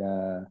had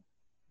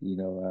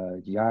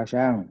Josh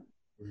Allen,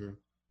 Mm-hmm.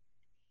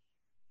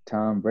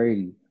 Tom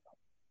Brady,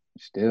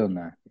 still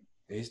not.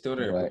 He's still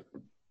there, But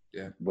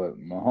yeah. But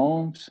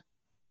Mahomes,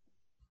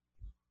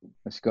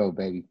 let's go,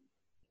 baby.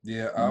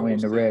 Yeah, I'm wearing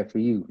the red for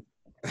you.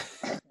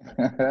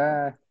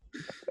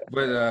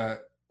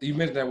 But you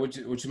mentioned that what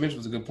you mentioned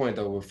was a good point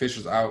though. With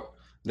Fisher's out,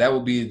 that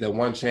would be the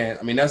one chance.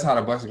 I mean, that's how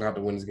the Bucs are going to have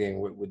to win this game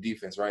with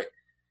defense, right?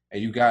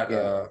 And you got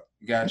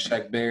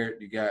Shaq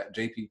Barrett, you got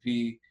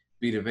JPP,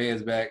 Vita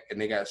Vea's back,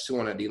 and they got Sue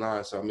on that D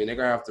line. So I mean, they're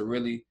gonna have to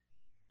really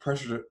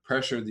pressure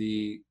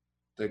the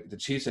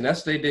Chiefs, and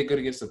that's what they did good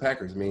against the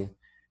Packers. I mean,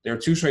 there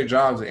were 2 straight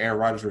drives that Aaron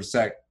Rodgers was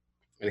sacked,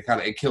 and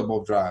it killed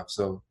both drives.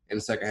 So in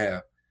the second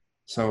half,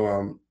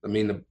 so I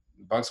mean the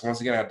Bucs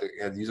once again have to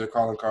use their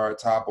calling card.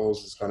 Todd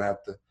Bowles is gonna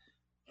have to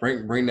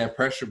bring that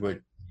pressure, but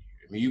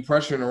I mean you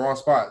pressure in the wrong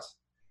spots,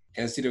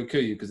 Kansas City will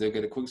kill you because they'll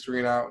get a quick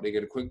screen out, they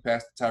get a quick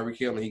pass to Tyreek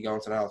Hill, and he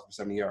goes to the house for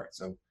 70 yards.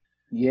 So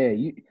yeah,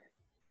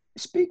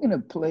 speaking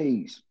of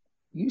plays,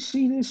 you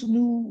see this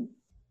new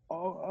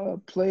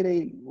play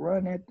they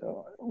run at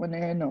when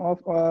they're in the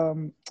off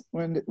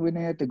when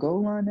they're at the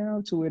goal line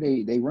now, to where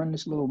they run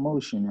this little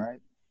motion, right?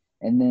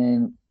 And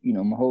then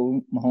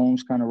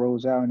Mahomes kind of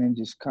rolls out and then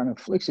just kind of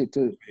flicks it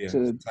to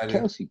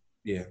Kelsey.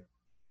 Yeah.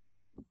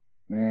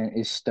 Man,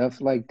 it's stuff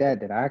like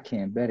that I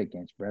can't bet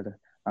against, brother.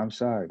 I'm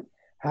sorry.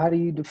 How do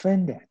you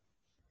defend that?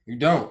 You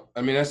don't.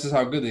 I mean, that's just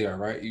how good they are,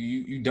 right?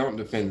 You don't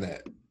defend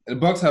that. The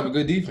Bucs have a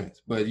good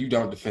defense, but you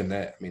don't defend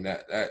that. I mean,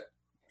 that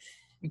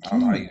you I don't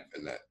know how you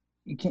defend that.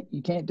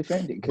 You can't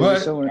defend it.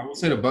 But I would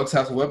say the Bucs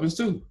have some weapons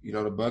too. The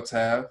Bucs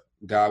have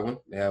Godwin.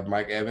 They have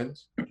Mike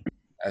Evans.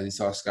 As you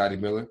saw, Scotty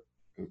Miller,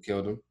 who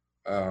killed him.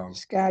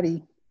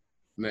 Scotty.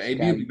 AB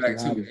will be back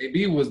too.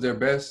 AB was their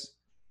best.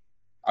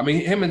 I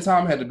mean, him and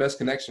Tom had the best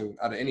connection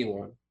out of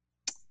anyone.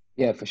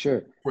 Yeah, for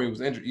sure. Before he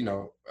was injured,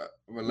 the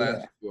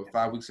last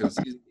 5 weeks of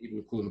the season, even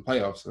including the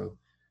playoffs. So,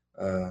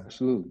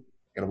 absolutely.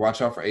 Got to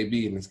watch out for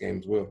AB in this game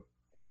as well.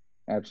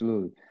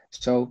 Absolutely.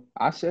 So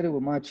I said it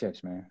with my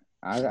chest, man.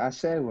 I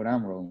said what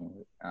I'm rolling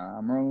with.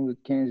 I'm rolling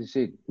with Kansas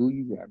City. Who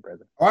you got,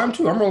 brother? Oh, I'm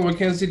too. I'm rolling with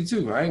Kansas City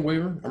too. I ain't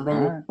wavering. I'm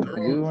rolling. I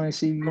just want to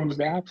see you use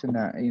the option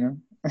now.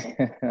 I'm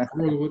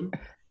rolling with it.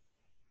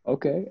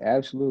 Okay,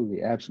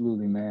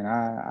 absolutely, man.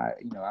 I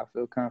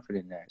feel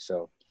confident in that.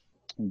 So,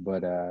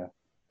 but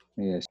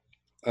yes.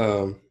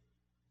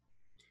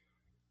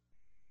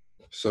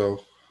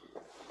 So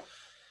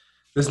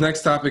this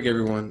next topic,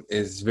 everyone,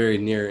 is very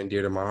near and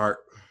dear to my heart.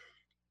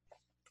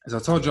 As I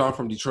told you, I'm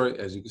from Detroit,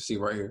 as you can see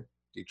right here.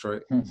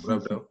 Detroit. What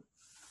up, though?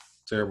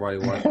 To everybody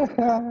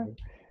watching.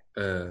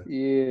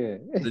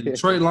 The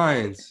Detroit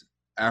Lions,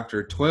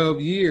 after 12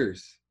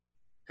 years,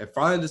 have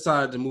finally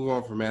decided to move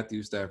on from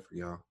Matthew Stafford,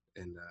 y'all.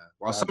 And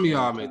while some of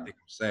y'all may think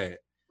I'm sad,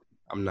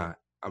 I'm not.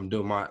 I'm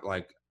doing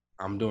like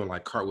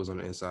cartwheels on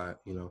the inside,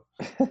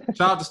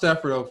 Shout out to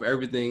Stafford, though, for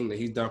everything that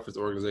he's done for his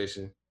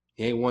organization.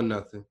 He ain't won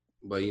nothing,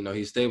 but,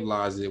 he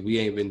stabilized it. We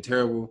ain't been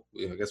terrible.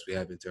 I guess we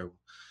have been terrible.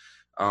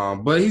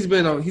 But he's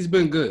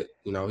been good.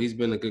 He's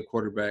been a good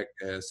quarterback,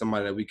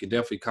 somebody that we can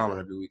definitely count on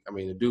every week. I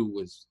mean, the dude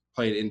was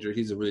played injured.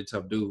 He's a really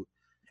tough dude.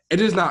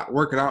 It is not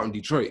working out in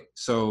Detroit.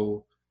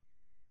 So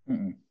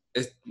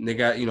they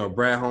got,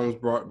 Brad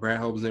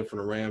Holmes in from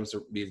the Rams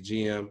to be the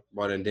GM,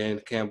 brought in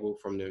Dan Campbell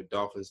from the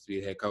Dolphins to be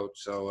the head coach.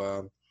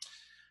 So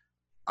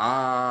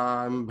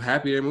I'm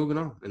happy they're moving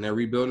on and they're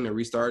rebuilding, they're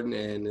restarting,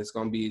 and it's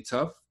gonna be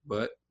tough,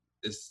 but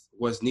it's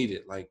what's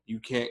needed. Like, you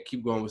can't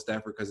keep going with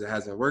Stafford because it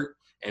hasn't worked.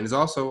 And it's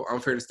also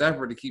unfair to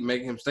Stafford to keep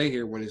making him stay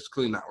here when it's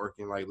clearly not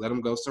working. Like, let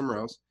him go somewhere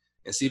else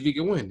and see if he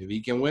can win. If he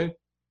can win,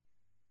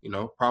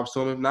 props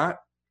to him. If not,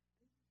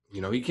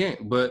 he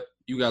can't. But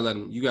you gotta let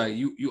him.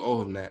 You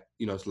owe him that.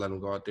 To let him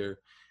go out there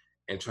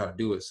and try to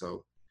do it.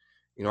 So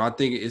I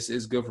think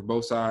it's good for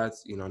both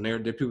sides.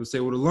 There people say,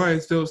 well, the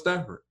Lions failed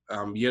Stafford.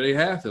 Yeah, they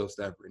have failed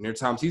Stafford. And there are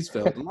times he's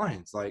failed the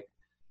Lions. Like,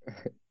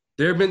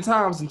 there have been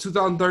times in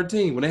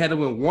 2013 when they had to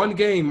win one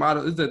game out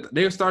of –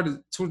 they were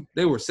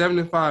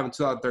 7-5 in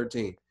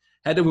 2013.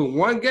 Had to win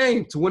one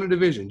game to win a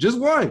division. Just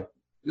one.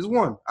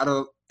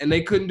 And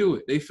they couldn't do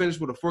it. They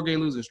finished with a 4-game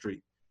losing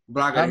streak.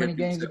 But I got How many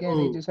games again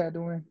they just had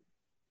to win?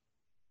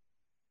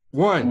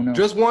 One.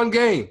 Just one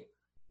game.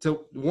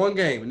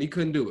 And he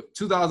couldn't do it.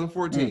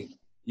 2014.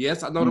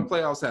 Yes, I know the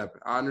playoffs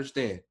happened. I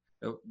understand.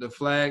 The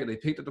flag, they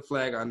picked up the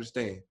flag. I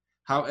understand.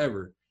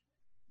 However,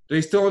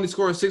 they still only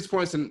scored 6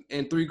 points in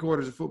 3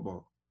 quarters of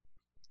football.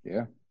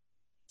 Yeah.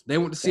 They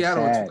went to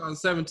Seattle in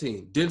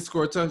 2017. Didn't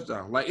score a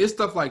touchdown. Like, it's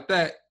stuff like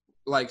that.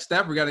 Like,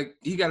 Stafford got to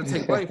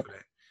take blame for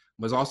that.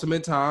 But it's also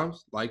been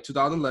times, like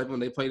 2011 when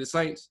they played the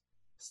Saints,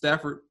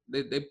 Stafford,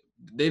 they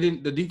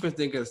didn't – the defense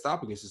didn't get a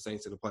stop against the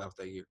Saints in the playoffs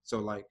that year. So,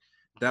 like,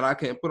 that I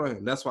can't put on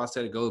him. That's why I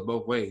said it goes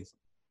both ways.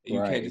 You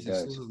can't just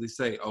exclusively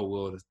say, oh,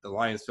 well, the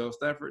Lions failed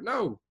Stafford.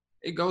 No,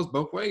 it goes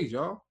both ways,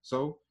 y'all.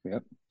 So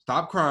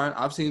stop crying.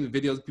 I've seen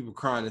the videos of people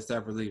crying at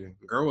Stafford leaving.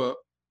 Grow up.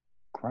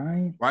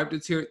 Crying? Wipe the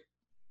tears.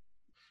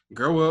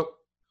 Grow up.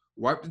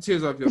 Wipe the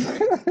tears off your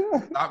face.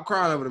 Stop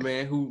crying over the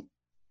man who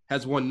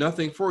has won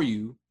nothing for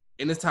you,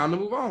 and it's time to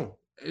move on.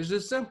 It's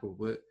just simple.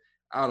 But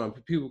I don't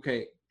know. People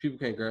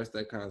can't grasp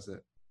that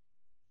concept.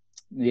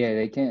 Yeah,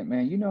 they can't,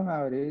 man. You know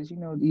how it is.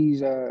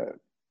 These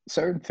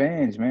certain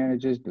fans, man, are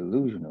just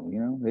delusional.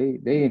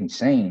 They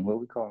insane. What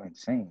we call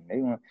insane.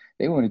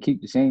 They want to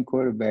keep the same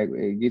quarterback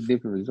and get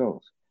different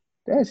results.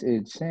 That's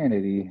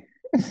insanity.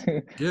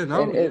 Yeah,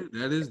 no,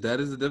 that is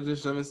the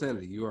definition of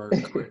insanity. You are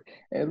correct.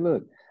 And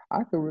look,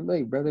 I can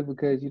relate, brother,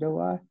 because you know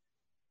why?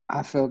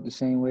 I felt the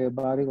same way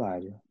about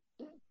Elijah.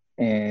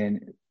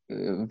 And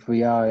for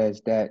y'all that's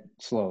that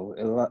slow,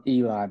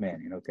 Eli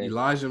Manning, okay?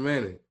 Elijah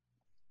Manning.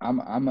 I'm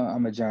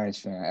a Giants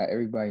fan.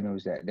 Everybody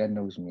knows that. That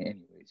knows me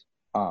anyways.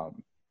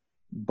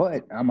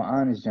 But I'm an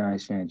honest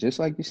Giants fan, just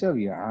like yourself.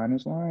 You're an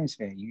honest Lions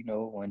fan. You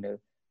know when to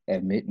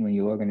admit when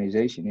your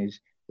organization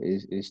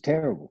is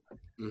terrible.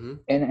 Mm-hmm.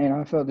 And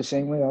I felt the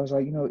same way. I was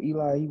like,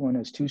 Eli, he won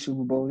us 2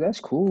 Super Bowls.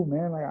 That's cool,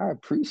 man. Like, I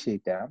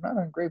appreciate that. I'm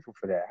not ungrateful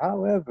for that.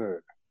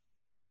 However,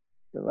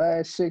 the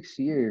last 6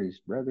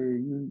 years, brother,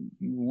 you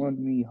won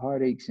me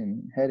heartaches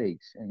and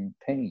headaches and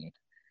pain.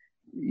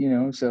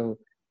 So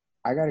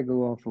I got to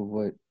go off of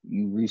what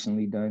you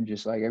recently done,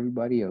 just like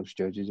everybody else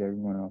judges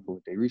everyone off of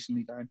what they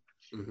recently done.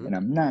 Mm-hmm. And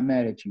I'm not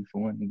mad at you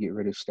for wanting to get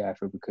rid of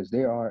Stafford because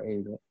there are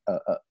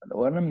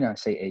well, let me not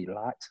say a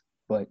lot,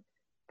 but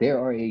there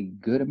are a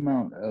good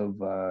amount of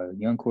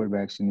young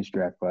quarterbacks in this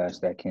draft class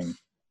that can,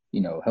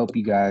 help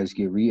you guys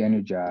get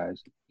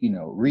re-energized,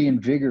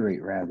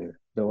 reinvigorate rather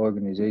the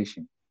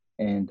organization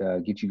and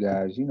get you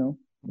guys,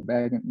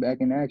 back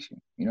in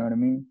action. You know what I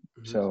mean?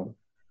 Mm-hmm. So,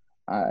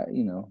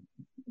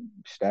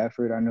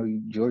 Stafford, I know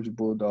you Georgia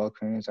Bulldog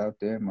fans out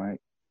there might,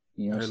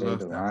 say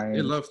the Lions.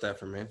 They love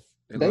Stafford, man.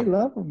 They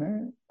love him,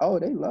 man. Oh,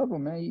 they love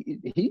him, man.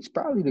 He's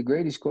probably the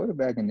greatest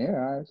quarterback in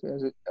their eyes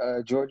as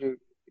a Georgia,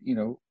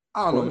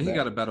 I don't know. He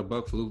got to battle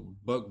Buck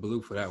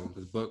Blue for that one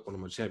because Buck won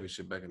him a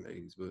championship back in the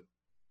 80s. But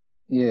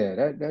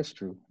yeah, that's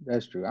true.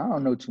 That's true. I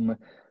don't know too much.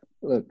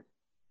 Look,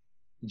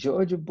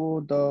 Georgia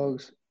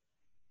Bulldogs.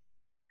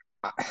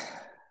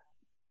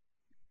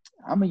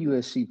 I'm a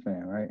USC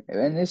fan, right?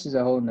 And this is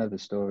a whole nother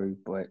story,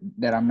 but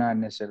that I'm not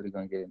necessarily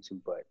going to get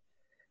into. But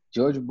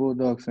Georgia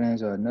Bulldog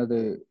fans are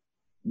another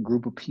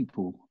group of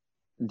people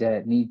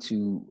that need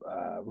to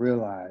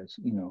realize,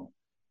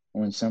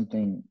 when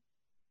something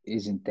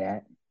isn't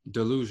that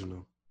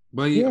delusional.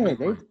 But yeah,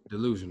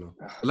 delusional.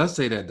 Let's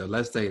say that though.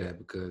 Let's say that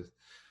because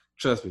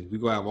trust me, we're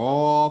gonna have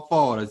all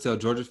fall to tell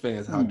Georgia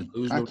fans how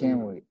delusional. I can't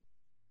wait.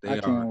 They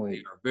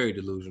are very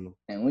delusional.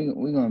 And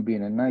we're gonna be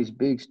in a nice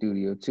big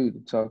studio too to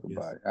talk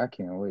about it. I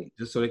can't wait.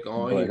 Just so they can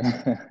all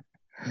hear.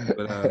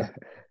 But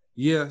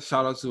yeah,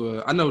 shout out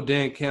to I know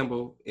Dan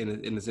Campbell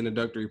in his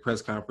introductory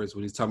press conference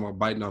when he's talking about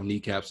biting off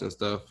kneecaps and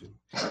stuff.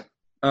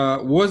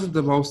 Wasn't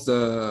the most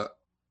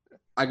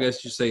I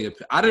guess you say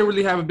I didn't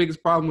really have a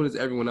biggest problem with it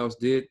as everyone else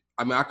did.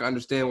 I mean, I can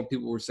understand what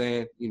people were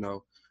saying,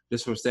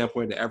 just from the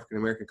standpoint the African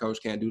American coach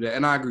can't do that,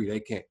 and I agree they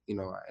can't,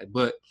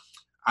 but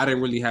I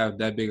didn't really have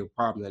that big a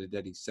problem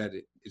that he said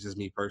it. It's just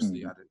me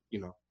personally. I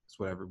didn't, it's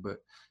whatever. But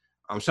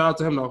shout out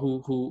to him though,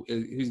 who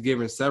he's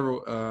given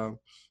several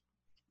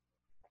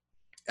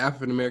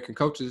African American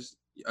coaches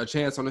a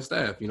chance on the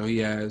staff. He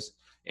has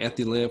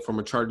Anthony Lynn,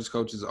 former Chargers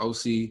coach, is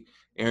OC.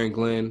 Aaron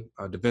Glenn,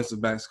 defensive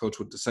backs coach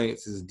with the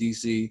Saints, is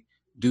DC.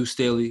 Deuce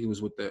Staley, who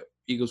was with the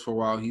Eagles for a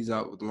while, he's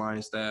out with the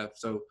Lions staff.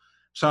 So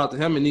shout out to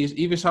him, and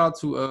even shout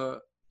out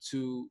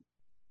to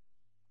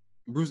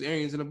Bruce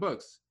Arians and the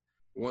Bucks.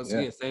 Once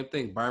again, same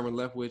thing. Byron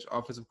Leftwich,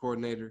 offensive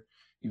coordinator.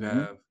 You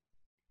have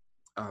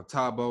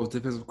Todd Bowles,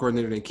 defensive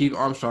coordinator, and Keith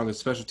Armstrong is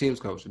special teams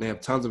coach. And they have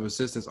tons of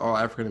assistants, all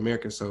African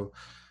Americans. So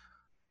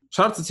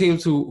shout out to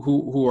teams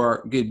who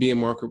are being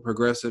more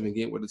progressive and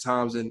getting with the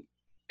times and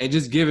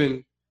just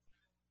giving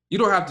you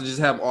don't have to just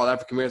have all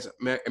African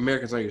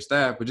Americans on your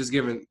staff, but just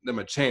giving them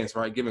a chance,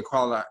 right? Giving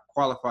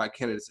qualified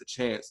candidates a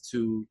chance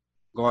to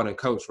go out and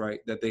coach, right?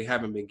 That they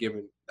haven't been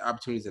given the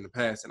opportunities in the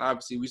past. And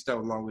obviously, we still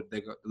have a long way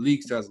to go. The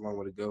league still has a long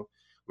way to go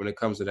when it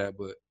comes to that.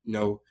 But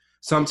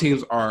some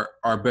teams are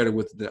better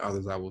with it than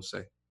others, I will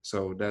say.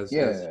 So that's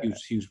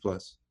huge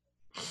plus.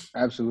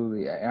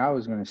 Absolutely. I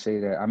was going to say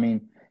that. I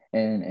mean,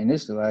 and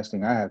this is the last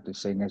thing I have to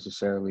say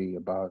necessarily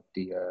about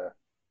the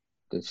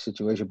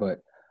situation, but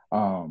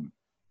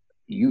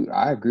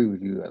I agree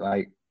with you.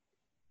 Like,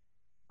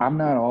 I'm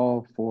not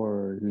all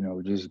for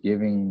just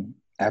giving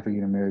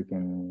African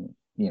American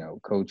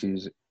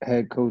coaches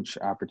head coach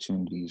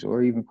opportunities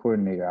or even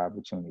coordinator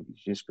opportunities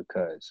just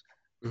because.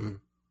 Mm-hmm.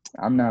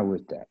 I'm not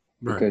with that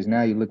because right.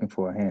 now you're looking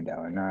for a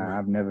handout, and right.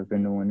 I've never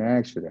been the one to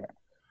ask for that.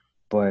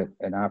 But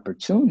an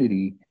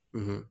opportunity,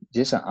 mm-hmm.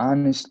 just an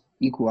honest,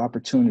 equal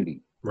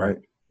opportunity, right?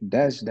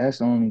 That's the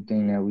only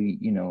thing that we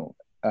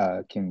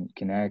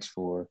can ask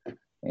for,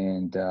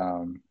 and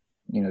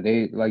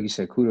they, like you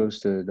said, kudos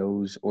to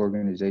those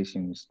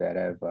organizations that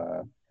have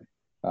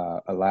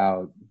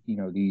allowed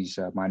these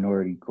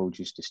minority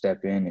coaches to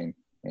step in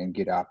and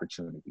get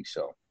opportunity.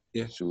 So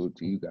salute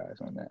to you guys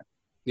on that.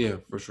 Yeah,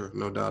 for sure,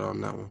 no doubt on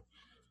that one.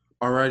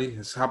 Alrighty,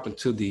 let's hop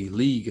into the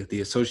league,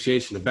 the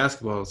association, the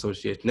basketball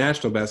association,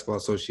 National Basketball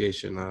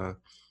Association.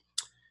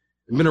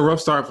 It's been a rough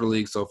start for the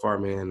league so far,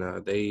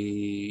 man.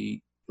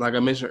 They, like I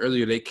mentioned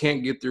earlier, they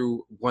can't get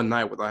through one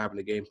night without having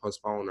the game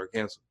postponed or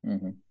canceled.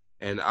 Mm-hmm.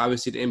 And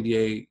obviously, the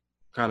NBA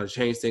kind of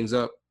changed things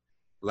up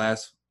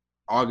last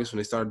August when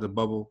they started the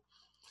bubble,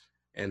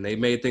 and they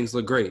made things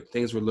look great.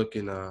 Things were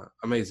looking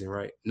amazing,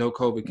 right? No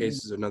COVID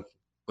cases or nothing,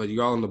 but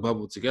you're all in the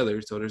bubble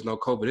together, so there's no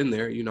COVID in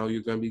there.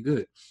 You're going to be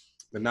good.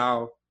 But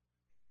now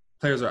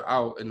players are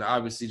out, and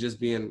obviously just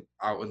being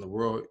out in the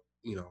world,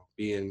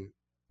 being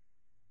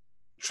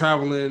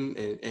traveling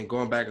and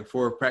going back and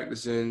forth,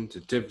 practicing to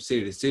different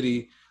city to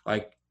city,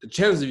 like the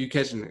chances of you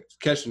catching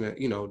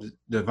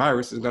the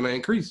virus is going to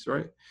increase,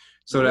 right?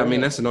 So I mean,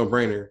 that's a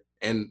no-brainer.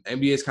 And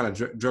NBA's kind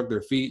of drug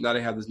their feet. Now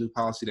they have this new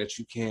policy that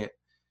you can't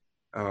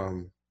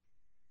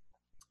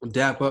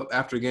dap up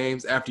after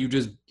games, after you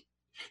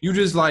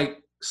just like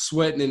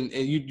sweating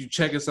and you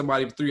checking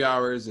somebody for 3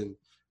 hours and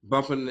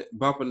bumping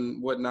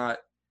whatnot.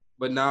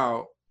 But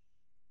now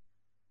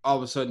all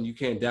of a sudden you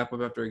can't dap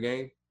up after a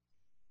game.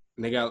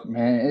 And they got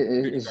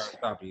it's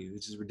stop you,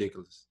 which is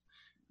ridiculous.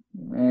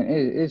 Man,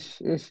 it's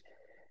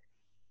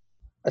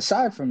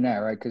aside from that,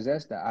 right? Because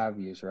that's the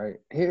obvious, right?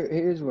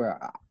 Here's where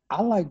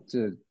I like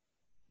to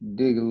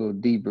dig a little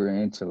deeper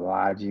into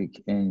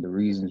logic and the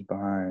reasons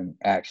behind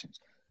actions.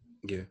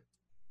 Yeah,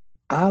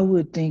 I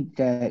would think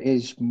that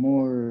is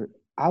more.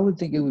 I would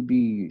think it would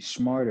be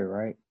smarter,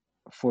 right,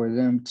 for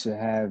them to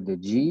have the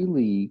G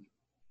League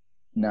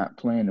not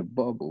playing a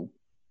bubble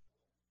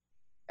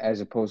as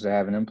opposed to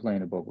having them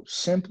playing a bubble,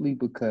 simply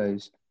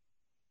because.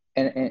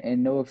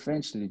 And no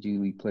offense to the G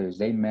League players,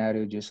 they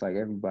matter just like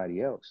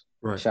everybody else.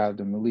 right. Shout out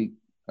to Malik,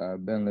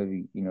 Ben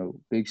Levy,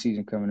 big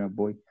season coming up,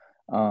 boy.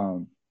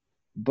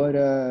 But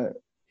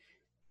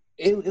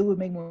it would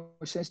make more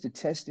sense to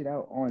test it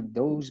out on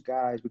those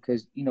guys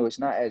because it's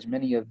not as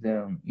many of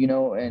them,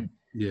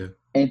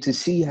 and to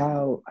see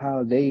how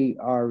they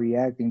are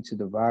reacting to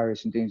the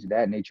virus and things of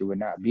that nature with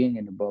not being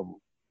in the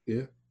bubble.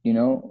 Yeah.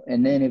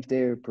 And then if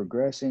they're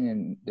progressing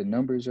and the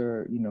numbers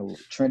are,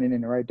 trending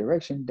in the right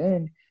direction,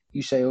 then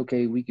you say,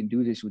 okay, we can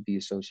do this with the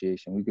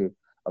association. We could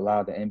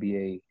allow the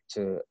NBA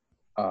to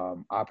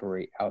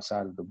operate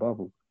outside of the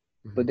bubble.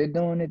 Mm-hmm. But they're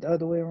doing it the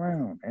other way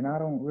around. And I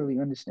don't really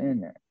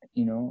understand that.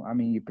 I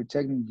mean, you're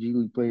protecting G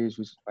League players,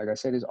 which, like I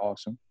said, is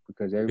awesome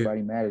because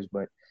everybody matters.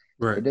 But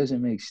it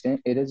doesn't make sense.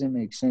 It doesn't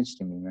make sense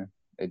to me, man.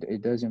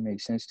 It doesn't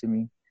make sense to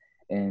me.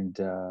 And,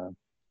 I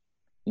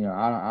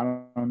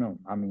don't know.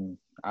 I mean,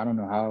 I don't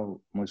know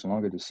how much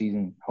longer the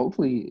season.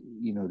 Hopefully,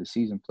 the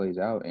season plays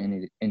out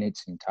in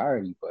its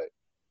entirety. But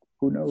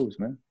who knows,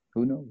 man?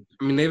 Who knows?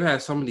 I mean, they've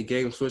had so many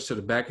games switched to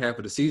the back half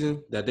of the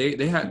season that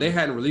they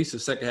hadn't released the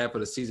second half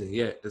of the season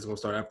yet. That's going to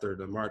start after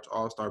the March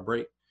All-Star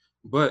break.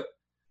 But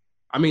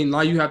I mean,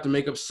 now you have to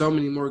make up so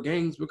many more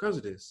games because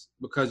of this,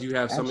 because you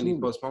have so many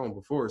postponed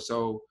before.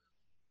 So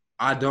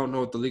I don't know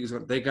what the league is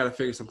going to. They got to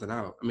figure something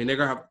out. I mean, they're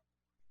going to have.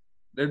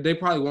 They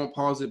probably won't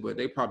pause it, but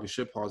they probably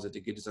should pause it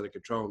to get this under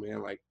control,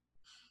 man. Like,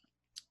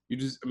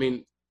 it's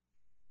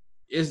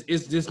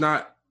just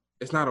not.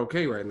 It's not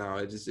okay right now.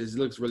 It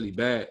looks really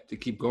bad to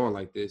keep going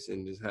like this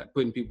and just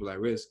putting people at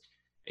risk.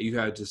 And you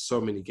had just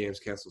so many games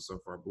canceled so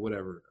far, but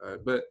whatever.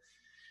 But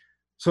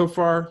so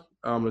far,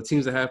 the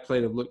teams that have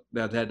played have looked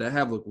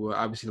well.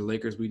 Obviously, the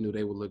Lakers, we knew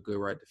they would look good,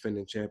 right?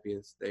 Defending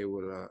champions, they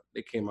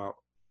came out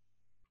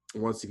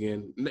once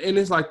again, and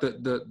it's like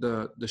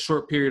the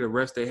short period of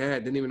rest they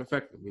had didn't even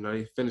affect them.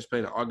 They finished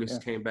playing in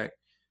August, came back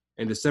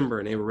in December,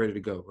 and they were ready to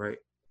go, right?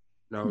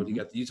 Now you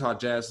got the Utah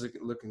Jazz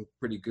looking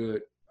pretty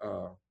good.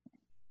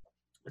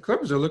 The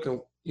Clippers are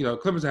looking,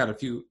 Clippers had a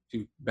few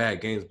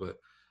bad games, but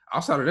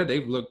outside of that,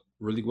 they've looked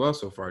really well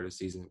so far this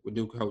season with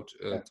new coach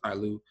Ty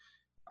Lue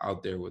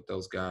out there with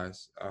those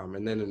guys.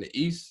 And then in the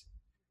East,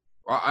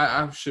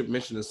 I should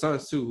mention the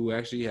Suns too, who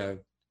actually have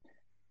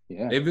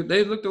Yeah.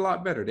 they've looked a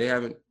lot better. They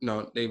haven't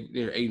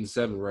they're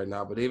 8-7 right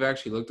now, but they've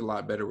actually looked a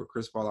lot better with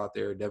Chris Paul out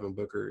there. Devin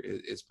Booker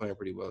is playing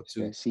pretty well It's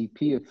too. that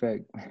CP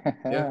effect.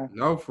 Yeah,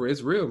 no,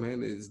 it's real,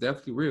 man. It's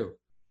definitely real.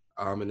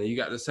 And then you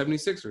got the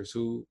 76ers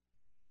who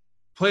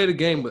played a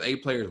game with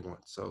 8 players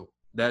once. So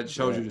that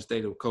shows you the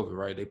state of COVID,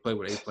 right? They play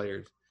with 8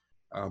 players.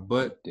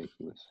 But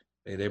Ridiculous.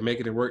 they're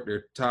making it work.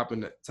 They're top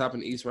in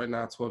the East right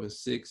now,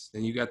 12-6.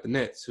 Then you got the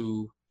Nets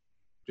who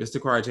just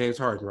acquired James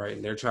Harden, right?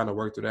 And they're trying to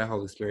work through that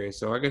whole experience.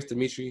 So I guess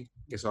Dimitri,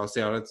 I'll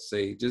say all that to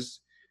say,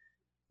 just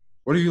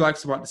what do you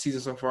like about the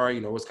season so far?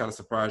 What's kind of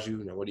surprised you?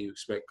 What do you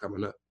expect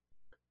coming up?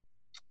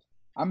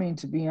 I mean,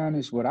 to be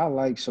honest, what I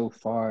like so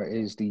far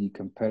is the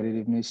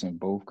competitiveness in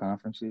both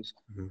conferences.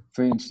 Mm-hmm.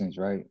 For instance,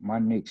 right, my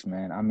Knicks,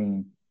 man. I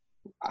mean,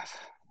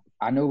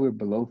 I know we're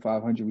below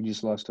 500. We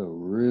just lost to a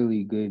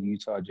really good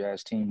Utah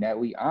Jazz team that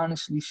we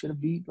honestly should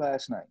have beat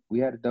last night. We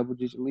had a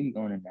double-digit lead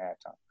going into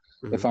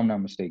halftime, if I'm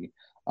not mistaken.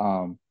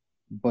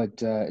 But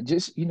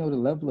just the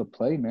level of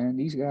play, man.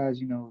 These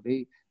guys,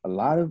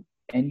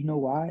 and you know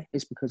why?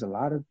 It's because a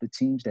lot of the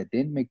teams that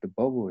didn't make the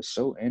bubble are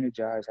so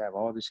energized, have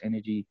all this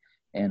energy,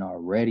 and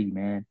are ready,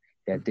 man,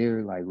 that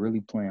they're like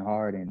really playing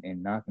hard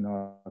and knocking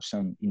off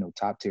some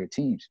top tier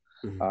teams.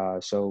 Mm-hmm.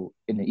 So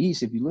in the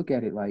East, if you look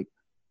at it, like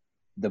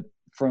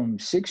from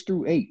 6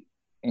 through 8,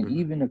 and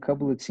even a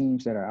couple of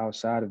teams that are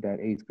outside of that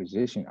 8th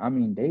position, I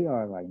mean, they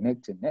are like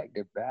neck to neck.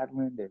 They're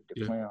battling. They're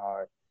playing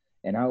hard.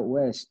 And out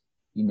west,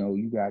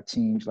 you got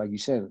teams like you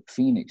said,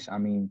 Phoenix. I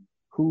mean,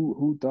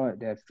 who thought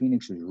that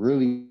Phoenix was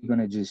really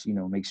gonna just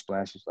make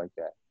splashes like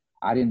that?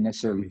 I didn't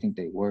necessarily think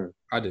they were.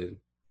 I did.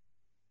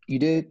 You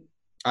did?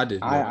 I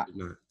did. No, I did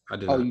not. I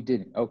did not. You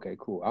didn't? Okay,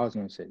 cool. I was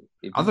gonna say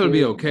I thought it'd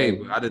be okay,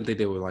 but I didn't think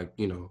they were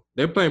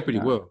they're playing pretty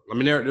well. I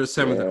mean, they're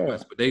 7th in the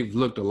West, but they've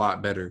looked a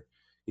lot better.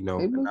 They've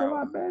looked a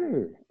lot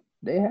better.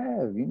 They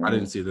have. I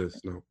didn't see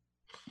this. No.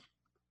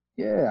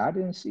 Yeah, I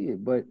didn't see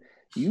it, but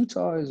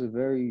Utah is a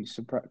very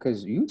surprise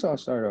because Utah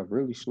started off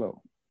really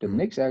slow. The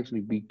Knicks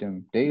actually beat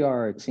them. They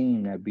are a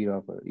team that beat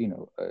off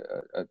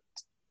a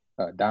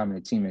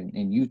dominant team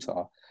in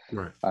Utah.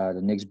 Right.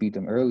 The Knicks beat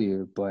them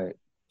earlier, but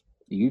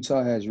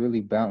Utah has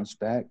really bounced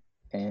back,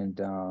 and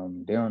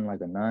they're on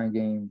like a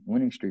 9-game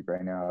winning streak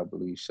right now, I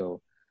believe.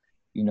 So,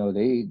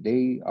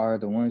 they are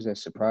the ones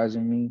that's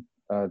surprising me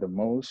the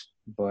most.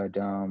 But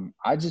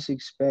I just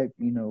expect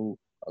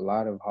a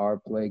lot of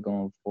hard play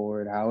going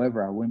forward.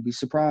 However, I would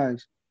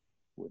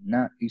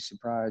not be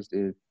surprised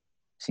if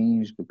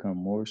teams become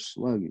more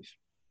sluggish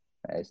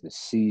as the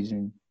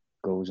season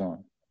goes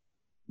on.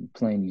 You're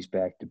playing these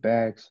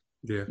back-to-backs.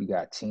 Yeah. You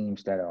got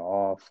teams that are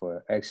off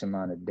for X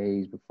amount of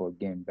days before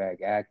getting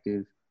back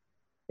active.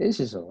 It's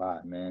just a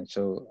lot, man.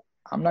 So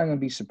I'm not going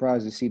to be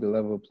surprised to see the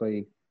level of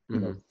play,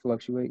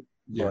 fluctuate.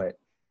 Yeah. But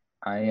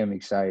I am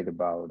excited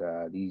about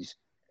these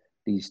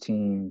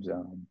teams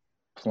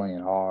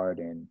playing hard.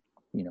 And,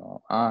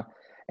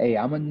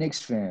 I'm a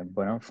Knicks fan,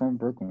 but I'm from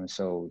Brooklyn.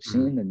 So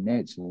seeing the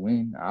Nets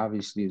win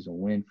obviously is a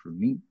win for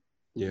me.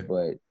 Yeah.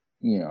 But,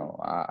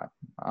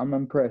 I'm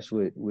impressed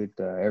with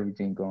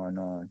everything going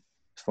on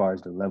as far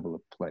as the level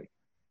of play.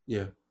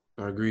 Yeah,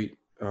 I agree.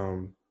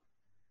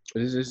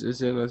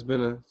 It's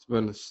been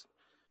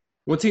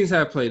when teams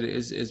have played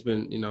it's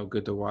been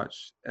good to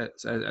watch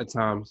at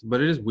times, but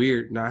it is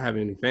weird not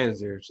having any fans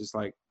there. It's just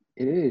like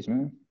it is,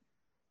 man.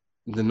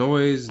 The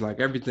noise,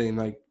 like everything,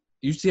 like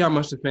you see how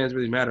much the fans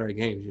really matter at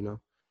games,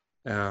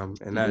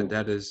 and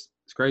that is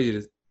it's crazy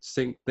to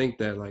think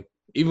that like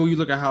even when you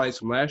look at highlights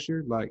from last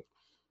year, like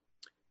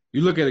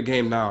you look at a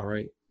game now,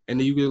 right, and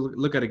then you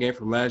look at a game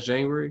from last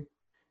January.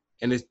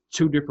 And it's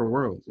 2 different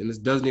worlds, and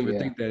it doesn't even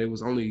think that it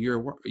was only a year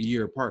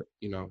apart,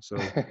 So,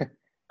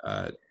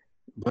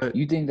 but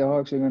you think the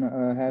Hawks are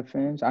gonna have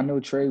fans? I know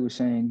Trey was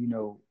saying,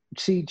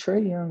 see,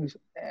 Trey Young is.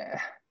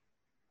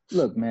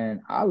 Look,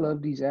 man, I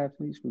love these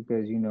athletes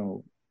because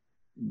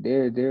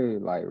they're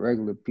like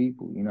regular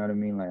people. You know what I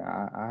mean? Like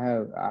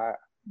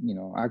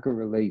I could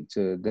relate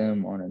to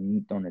them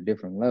on a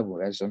different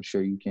level, as I'm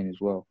sure you can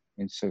as well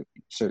in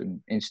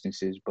certain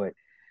instances, but.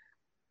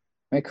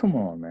 Man, come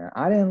on, man.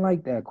 I didn't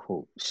like that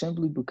quote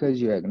simply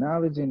because you're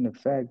acknowledging the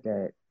fact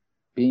that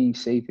being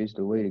safe is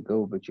the way to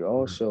go, but you're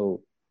also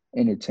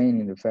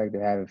entertaining the fact of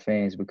having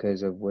fans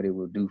because of what it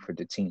will do for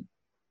the team.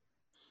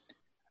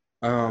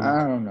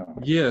 I don't know.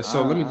 Yeah,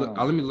 so let me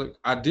look.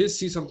 I did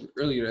see something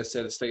earlier that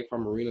said the State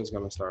Farm Arena is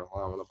going to start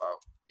allowing about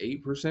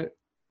 8%.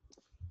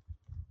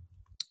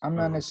 I'm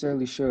not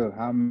necessarily sure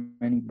how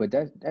many, but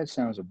that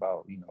sounds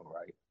about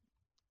right.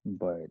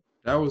 But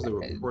that was the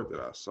report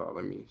that I saw.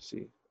 Let me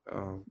see.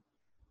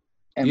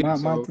 And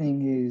my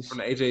thing is from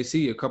the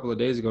AJC a couple of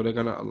days ago, they're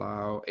gonna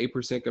allow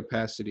 8%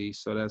 capacity,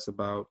 so that's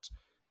about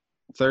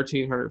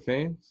 1,300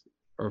 fans,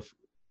 or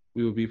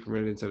we will be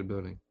permitted into the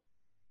building.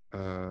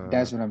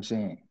 That's what I'm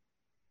saying.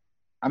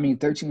 I mean,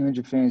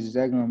 1,300 fans, is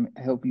that gonna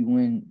help you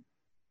win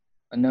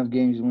enough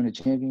games to win a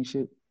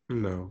championship?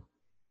 No.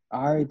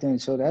 All right, then.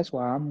 So that's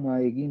why I'm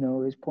like,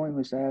 it's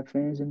pointless to have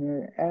fans in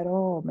there at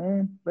all,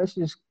 man. Let's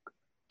just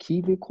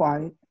keep it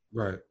quiet.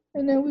 Right.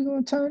 and then we're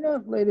gonna turn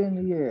up later in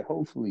the year,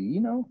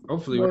 hopefully,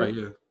 Hopefully, But right?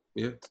 Yeah,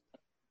 yeah.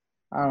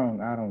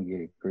 I don't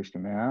get it,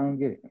 Christian, man. I don't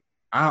get it.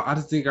 I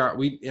just think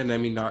and I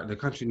mean the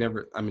country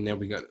never. I mean, then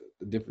we got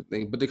a different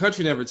thing, but the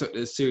country never took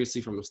this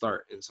seriously from the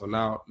start, and so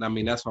now, I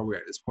mean, that's why we're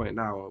at this point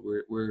now.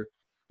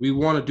 We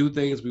want to do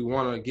things. We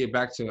want to get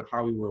back to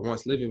how we were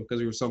once living because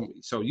we were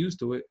so used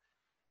to it,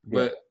 Yeah,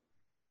 but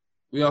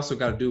we also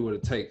got to do what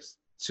it takes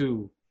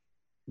to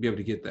be able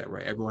to get that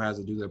right. Everyone has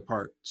to do their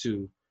part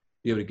to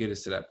be able to get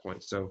us to that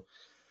point. So,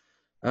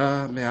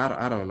 man,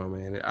 I don't know,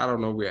 man. I don't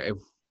know. If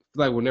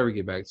like we'll never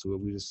get back to it.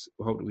 We just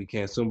hope that we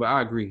can soon. But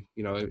I agree.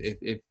 You know,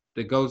 if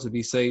the goal is to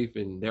be safe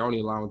and they're only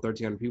allowing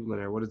 1,300 people in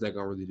there, what is that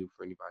gonna really do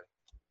for anybody?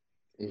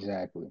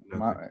 exactly.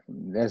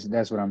 Nothing.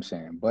 That's what I'm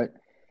saying. But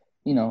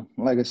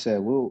like I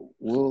said, we'll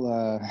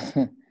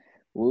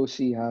we'll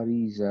see how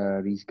these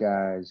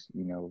guys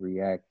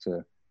react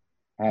to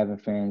having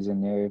fans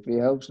in there. If it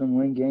helps them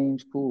win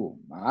games, cool.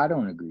 I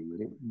don't agree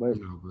with it, but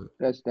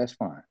But that's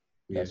fine.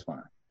 yeah, That's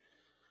fine.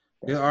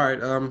 yeah. That's All fine.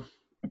 right.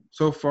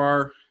 So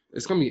far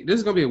this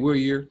is gonna be a weird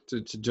year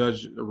to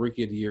judge a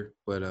rookie of the year,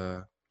 but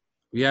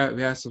we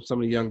have some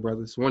of the young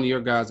brothers. One of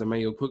your guys,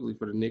 Emmanuel Quickly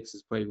for the Knicks,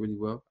 has played really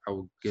well. I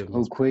will give him Oh,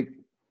 his quick.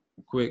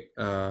 quick.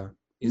 Ooh.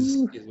 He's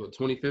what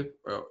 25th?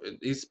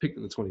 He's picked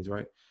in the 20s,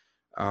 right?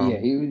 Yeah,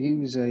 Um, he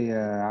was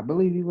I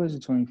believe he was a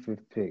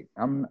 25th pick.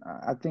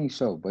 I think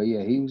so, but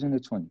yeah, he was in the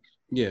 20s.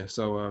 yeah.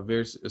 So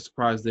very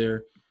surprised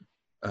there.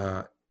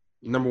 Uh,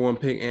 number one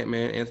pick,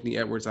 Ant-Man, Anthony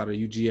Edwards out of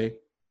UGA,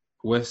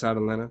 West Side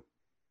Atlanta.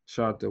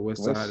 Shout out to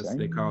West Side, West as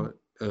they call Side.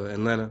 it,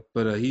 Atlanta.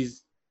 But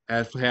he's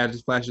had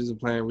his flashes of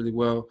playing really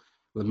well.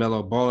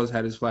 LaMelo Ball has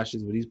had his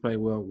flashes, but he's played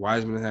well.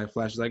 Wiseman has had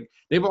flashes. Like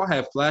they've all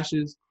had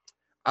flashes.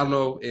 I don't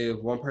know if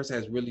one person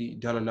has really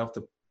done enough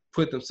to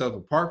put themselves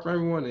apart from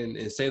everyone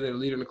and say they're the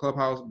leader in the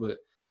clubhouse, but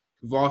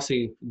we've all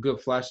seen good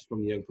flashes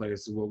from the young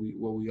players. Is what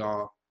we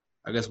all,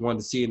 I guess, wanted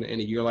to see in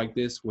a year like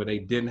this where they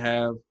didn't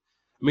have.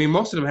 I mean,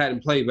 most of them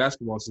hadn't played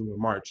basketball since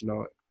March. You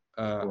know,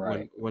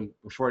 Right. when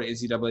before the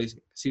NCAA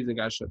season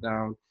got shut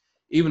down,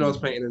 even though it's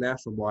Hmm. playing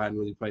international ball, I hadn't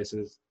really played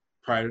since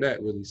prior to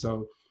that, really.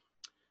 So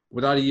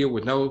without a year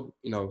with no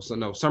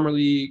summer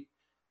league,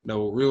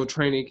 no real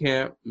training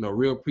camp, no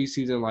real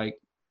preseason, like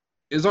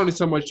there's only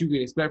so much you can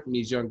expect from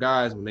these young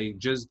guys when they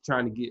just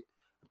trying to get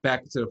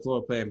back into the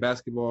floor playing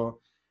basketball.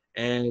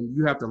 And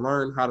you have to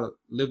learn how to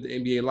live the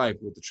NBA life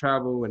with the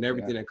travel and Yeah.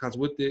 everything that comes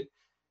with it.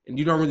 And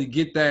you don't really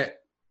get that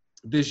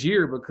this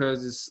year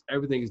because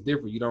everything is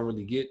different. You don't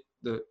really get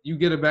you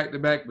get a back to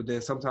back, but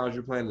then sometimes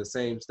you're playing the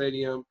same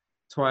stadium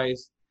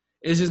twice.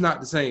 It's just not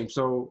the same.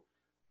 So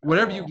At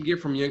whatever you all. can get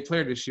from a young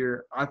player this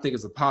year, I think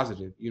is a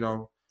positive. You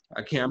know,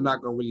 I'm Absolutely.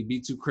 not gonna really be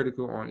too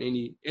critical on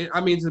any. I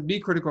mean, to be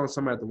critical on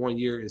someone after 1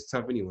 year is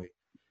tough anyway.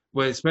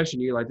 But especially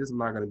in a year like this, I'm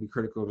not gonna be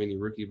critical of any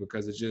rookie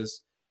because it's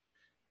just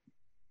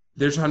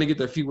they're trying to get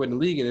their feet wet in the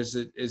league, and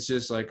it's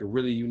just like a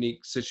really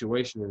unique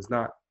situation. It's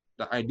not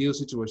the ideal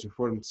situation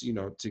for them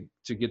to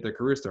to get their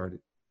career started.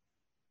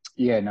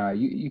 Yeah, no,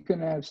 you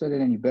couldn't have said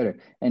it any better.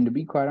 And to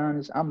be quite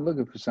honest, I'm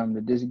looking for something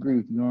to disagree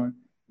with you on,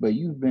 but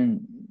you've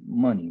been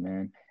money,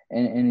 man.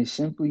 And it's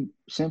simply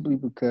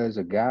because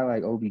a guy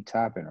like Obi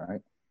Toppin,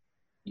 right?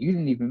 You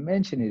didn't even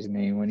mention his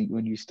name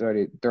when you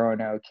started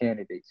throwing out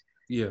candidates.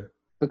 Yeah,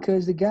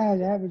 Because the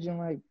guy's averaging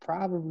like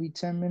probably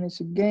 10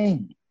 minutes a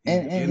game. he's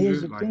And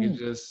here's injured. the Like it thing.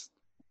 just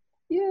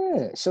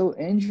Yeah. So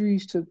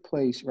injuries took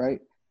place,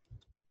 right?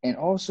 And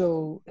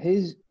also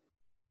his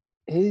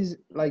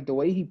like the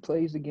way he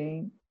plays the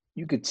game,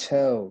 you could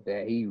tell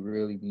that he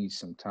really needs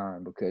some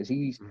time because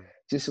he's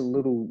just a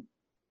little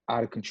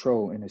out of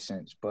control in a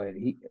sense. But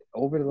he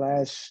over the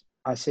last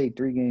I say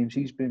 3 games,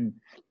 he's been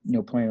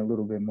playing a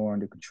little bit more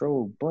under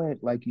control. But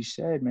like you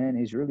said, man,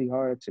 it's really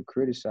hard to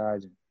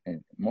criticize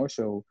and more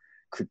so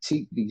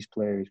critique these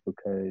players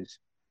because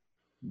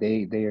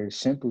they are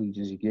simply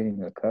just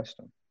getting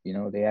accustomed.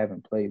 They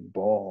haven't played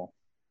ball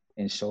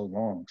in so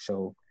long.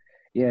 So,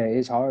 yeah,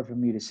 it's hard for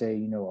me to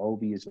say,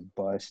 Obi is a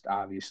bust.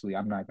 Obviously,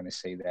 I'm not going to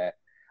say that.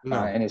 no,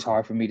 And it's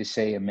hard for me to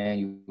say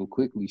Emmanuel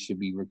Quickly should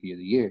be Rookie of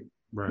the Year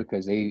right,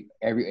 because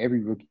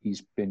every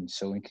rookie's been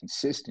so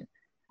inconsistent.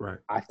 right.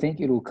 I think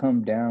it'll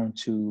come down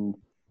to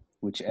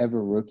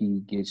whichever rookie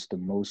gets the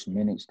most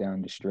minutes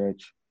down the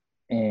stretch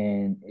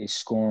and is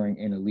scoring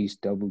in at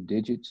least double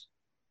digits.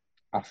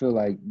 I feel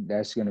like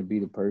that's going to be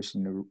the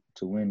person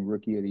to win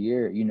Rookie of the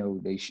Year.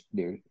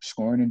 They're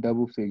scoring in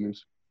double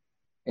figures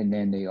and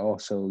then they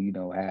also,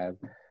 have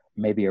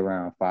maybe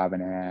around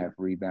 5.5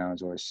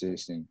 rebounds or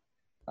assists and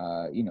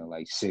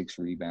like 6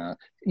 rebounds,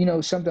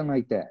 something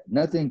like that.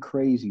 Nothing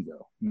crazy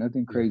though.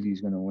 Nothing Yeah. crazy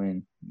is gonna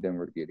win them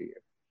Rookie of the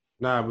Year.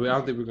 Nah, but I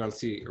don't think we're gonna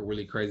see a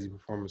really crazy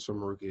performance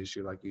from a rookie this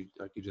year, like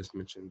you just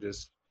mentioned,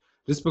 just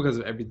because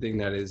of everything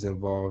that is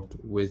involved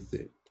with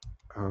it.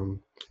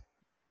 Um,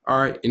 all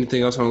right.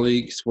 Anything else on the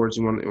league sports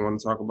you want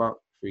to talk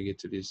about before you get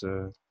to this?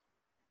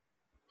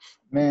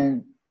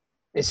 Man,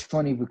 it's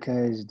funny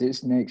because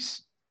this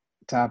next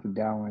topic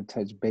that I want to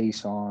touch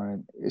base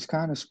on is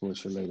kind of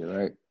sports related,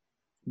 right?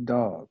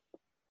 Dog,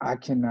 I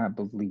cannot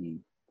believe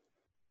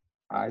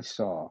I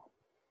saw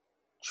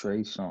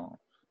Trey Songz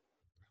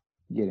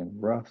getting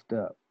roughed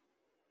up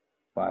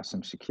by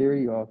some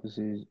security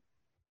officers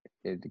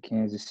at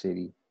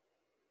the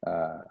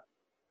uh,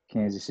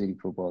 Kansas City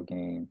football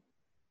game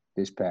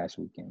this past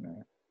weekend,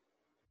 man.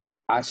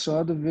 I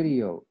saw the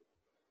video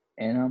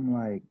and I'm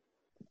like,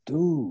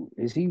 dude,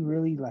 is he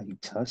really like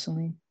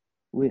tussling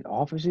with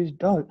officers?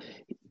 Dog,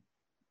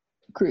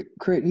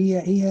 Crit, he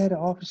had an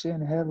officer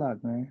in a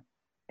headlock, man.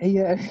 He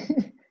had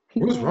he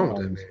What's had an wrong with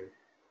that, officer. man?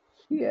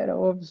 He had an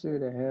officer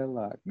in a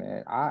headlock,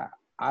 man.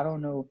 I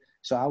don't know.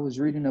 So I was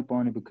reading up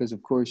on it because,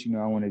 of course,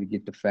 I wanted to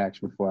get the facts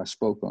before I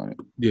spoke on it,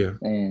 Yeah.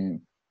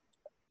 and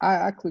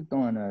I clicked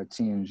on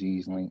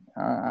TMZ's link.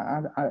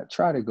 I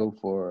try to go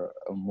for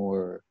a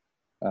more,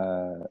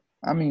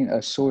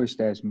 a source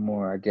that's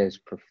more, I guess,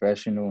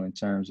 professional in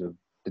terms of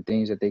the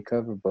things that they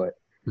cover. But,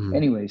 Mm-hmm.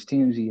 anyways,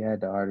 TMZ had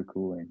the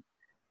article, and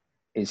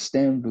it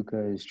stemmed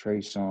because Trey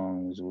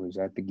Songz was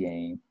at the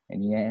game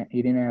and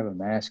he didn't have a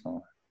mask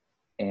on,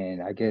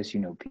 and I guess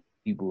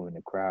people in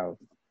the crowd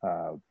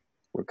uh,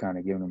 were kind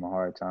of giving him a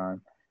hard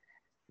time,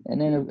 and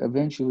then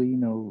eventually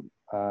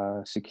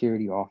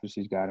security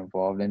officers got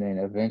involved, and then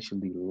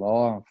eventually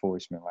law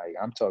enforcement. Like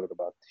I'm talking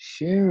about the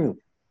sheriff.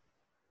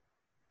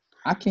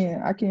 I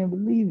can't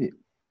believe it.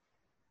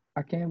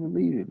 I can't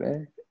believe it,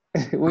 man.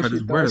 Bro, What's your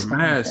just wear the thoughts on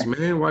mask, that?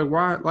 man.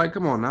 Why? Like,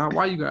 come on now.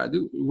 Why you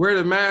gotta wear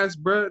the mask,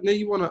 bro? Then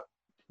you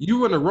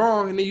in the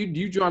wrong, and then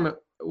you trying to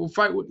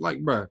fight with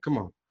like, bro. Come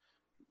on,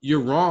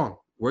 you're wrong.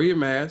 Wear your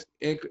mask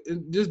and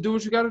just do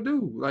what you got to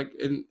do. Like,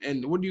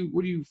 and what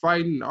are you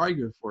fighting and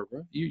arguing for,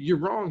 bro? You're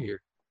wrong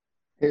here.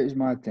 Here's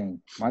my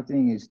thing. My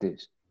thing is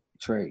this,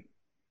 Trey.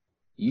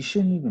 You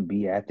shouldn't even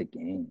be at the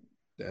game.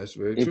 That's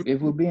very If true.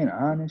 if we're being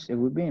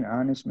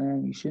honest,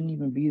 man, you shouldn't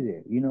even be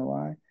there. You know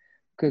why?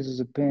 Because it's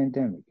a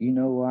pandemic. You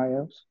know why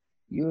else?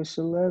 You're a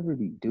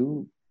celebrity,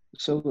 dude.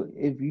 So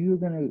if you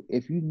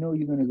know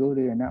you're gonna go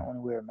there and not want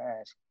to wear a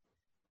mask,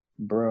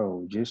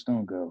 bro, just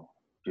don't go.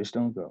 Just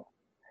don't go.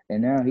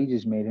 And now he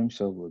just made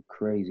himself look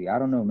crazy. I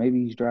don't know.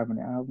 Maybe he's dropping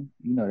the album.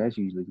 That's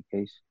usually the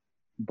case.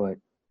 But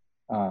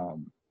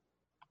um,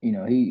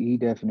 he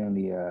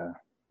definitely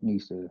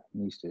needs to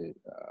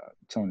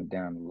tone it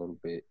down a little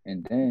bit.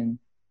 And then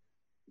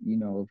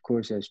of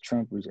course, as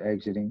Trump was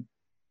exiting,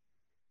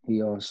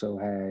 he also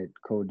had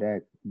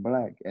Kodak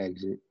Black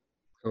exit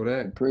the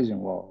Kodak. prison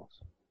walls,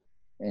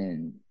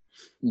 and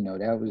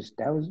that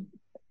was.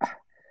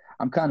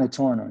 I'm kind of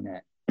torn on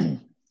that.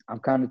 I'm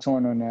kind of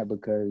torn on that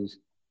because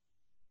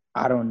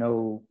I don't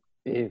know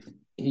if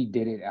he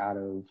did it out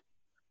of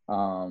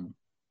um,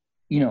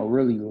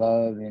 really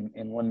love and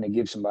wanting to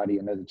give somebody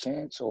another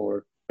chance,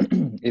 or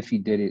if he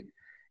did it,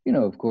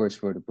 of course,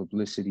 for the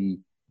publicity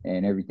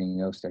and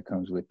everything else that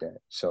comes with that.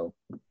 So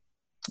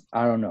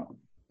I don't know.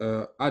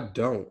 I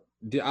don't.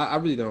 I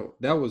really don't.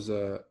 That was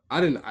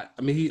I didn't.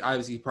 I mean, he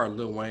obviously part of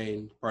Lil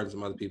Wayne, part of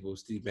some other people,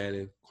 Steve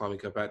Bannon,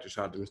 Kwame Kilpatrick,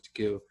 shout out to Mr.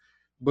 Kill.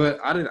 But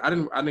I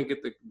didn't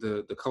get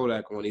the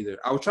Kodak one either.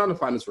 I was trying to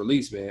find this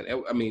release, man.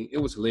 I mean, it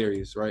was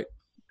hilarious, right?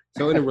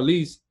 So in the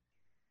release,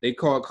 they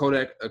called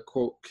Kodak a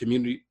quote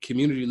community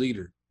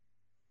leader.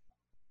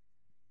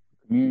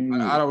 Community I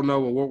leader. don't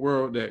know in what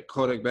world that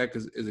Kodak Black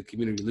is a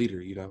community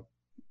leader.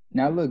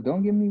 Now, look,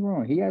 don't get me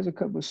wrong. He has a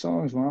couple of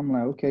songs where I'm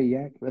like, okay,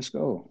 Yak, let's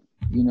go.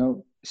 You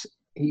know,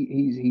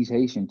 he's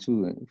Haitian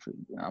too.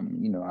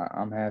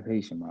 I'm half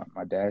Haitian.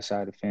 My dad's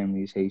side of the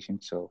family is Haitian,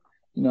 so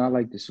I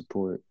like to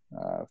support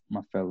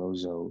my fellow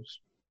Zoes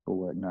or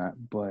whatnot.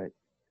 But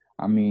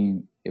I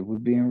mean, if we're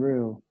being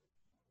real,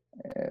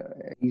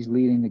 he's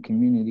leading the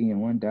community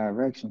in one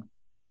direction,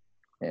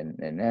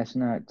 and that's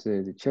not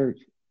to the church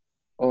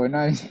or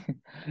not.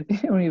 You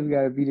don't even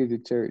got to be to the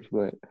church,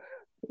 but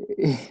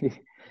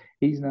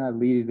he's not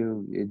leading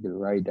them in the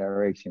right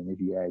direction.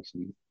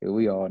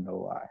 We all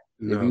know why.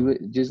 If you No,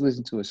 just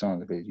listen to a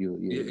song of his, yeah,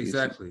 you'll see.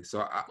 exactly.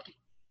 So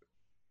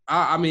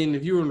I mean,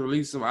 if you were to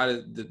release him,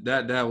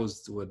 that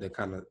was what that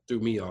kind of threw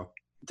me off.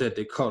 That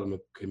they called him a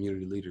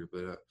community leader,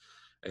 but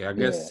hey, I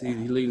guess he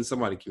Yeah, leading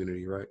somebody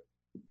community, right?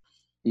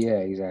 yeah,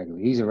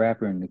 exactly. He's a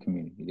rapper in the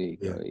community. There you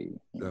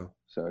Yeah. go.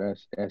 So So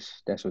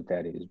that's what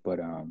that is. But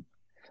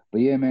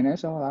yeah, man,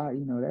 that's all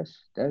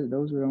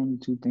those are the only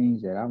two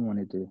things that I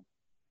wanted to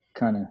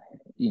kind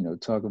of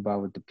talk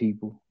about with the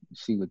people,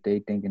 see what they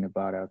thinking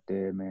about out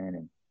there,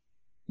 man,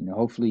 and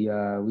hopefully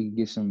we can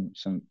get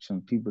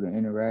some people to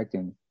interact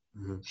and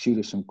mhm. shoot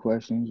us some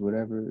questions,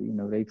 whatever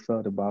they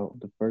felt about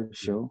the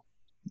first Yeah. show.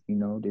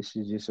 This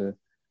is just a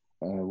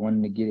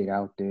wanting to get it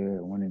out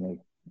there, wanting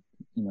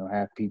to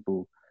have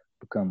people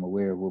become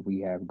aware of what we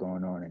have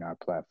going on in our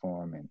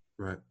platform, and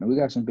Right. we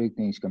got some big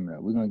things coming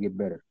up. We're gonna get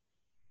better.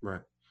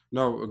 Right.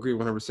 No, agree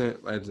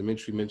 100%. As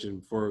Dimitri mentioned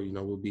before,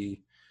 we'll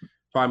be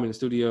find me in the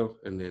studio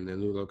and then the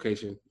new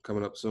location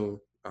coming up soon.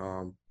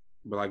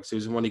 But like I said, we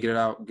just want to get it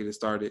out, get it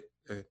started,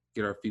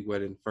 get our feet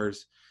wet in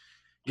first,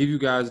 give you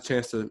guys a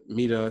chance to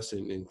meet us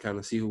and kind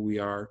of see who we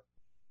are,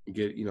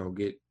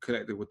 get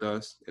connected with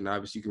us. And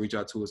obviously you can reach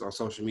out to us on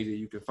social media.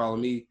 You can follow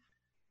me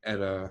at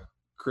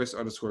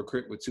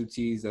Chris_Crit with 2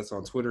 T's. That's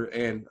on Twitter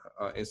and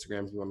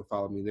Instagram. If you want to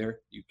follow me there,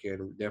 you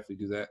can definitely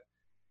do that.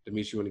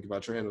 Demetri, you want to give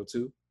out your handle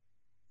too?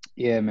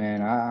 Yeah,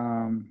 man.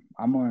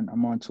 I'm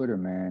on Twitter,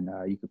 man.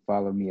 You can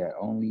follow me at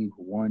only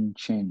one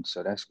chin.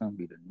 So that's gonna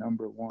be the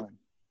number one.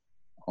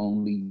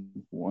 Only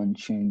one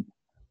chin.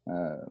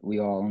 We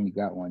all only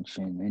got one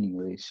chin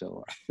anyway,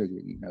 so I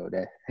figured,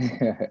 that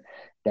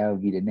that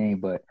would be the name.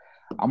 But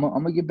I'm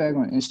gonna get back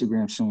on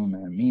Instagram soon,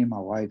 man. Me and my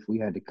wife, we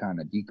had to kind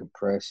of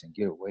decompress and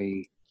get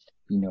away,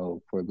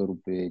 for a little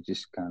bit,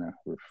 just kind of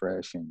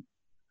refresh. And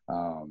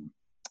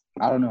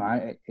I don't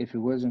know. If it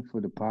wasn't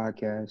for the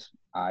podcast,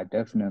 I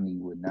definitely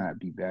would not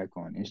be back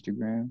on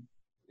Instagram.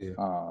 Yeah.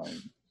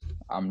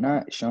 I'm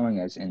not showing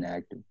as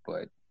inactive,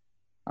 but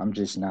I'm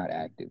just not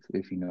active,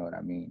 if you know what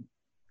I mean.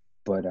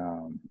 But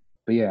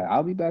yeah,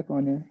 I'll be back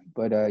on there.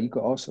 But you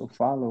can also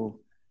follow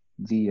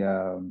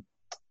the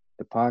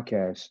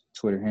podcast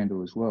Twitter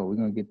handle as well. We're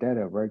gonna get that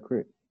up, right,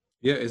 Crit?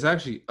 Yeah, it's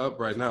actually up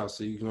right now,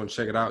 so you want to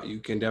check it out. You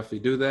can definitely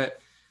do that.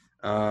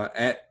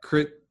 At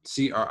Crit,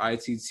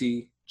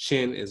 CRITT,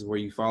 Chin is where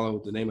you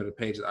follow. The name of the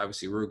page is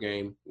obviously Real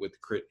Game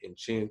with Crit and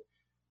Chin.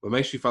 But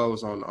make sure you follow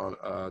us on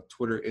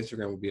Twitter.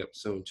 Instagram will be up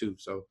soon too.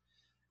 So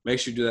make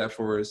sure you do that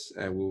for us,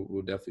 and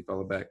we'll definitely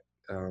follow back.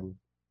 And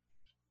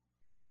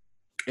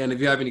if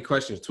you have any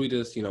questions, tweet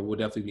us. We'll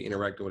definitely be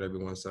interacting with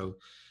everyone. So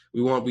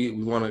we want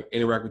to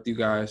interact with you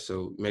guys.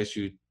 So make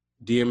sure you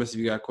DM us if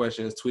you got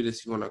questions. Tweet us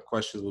if you want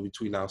questions. We'll be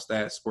tweeting out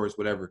stats, sports,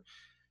 whatever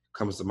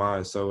comes to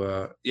mind.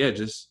 So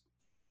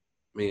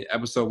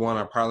episode 1,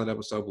 our pilot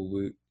episode,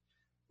 but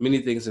many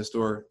things in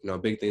store.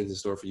 Big things in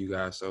store for you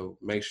guys. So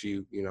make sure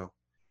you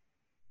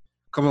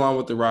come along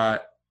with the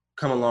ride.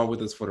 Come along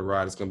with us for the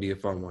ride. It's gonna be a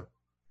fun one.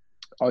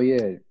 Oh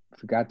yeah,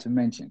 forgot to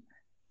mention,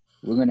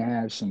 we're gonna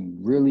have some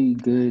really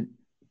good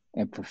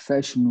and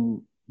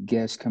professional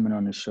guests coming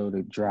on the show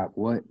to drop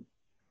what?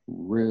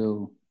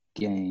 Real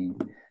game.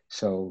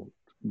 So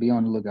be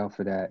on the lookout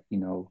for that.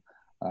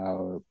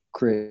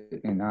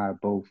 Crit and I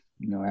both,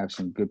 have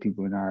some good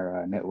people in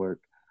our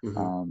network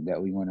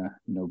that we want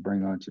to,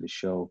 bring onto the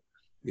show.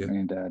 Yeah.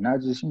 And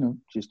not just,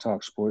 just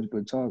talk sports,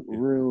 but talk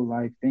real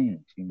life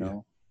things,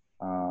 Yeah.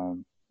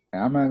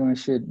 And I'm not going to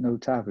share no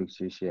topics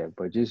just yet,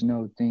 but just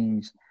know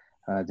things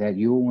that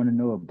you'll want to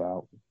know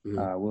about.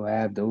 We'll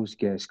have those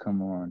guests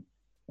come on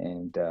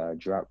and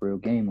drop real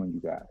game on you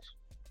guys.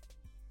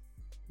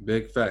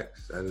 Big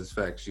facts. That is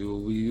facts.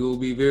 You'll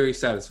be very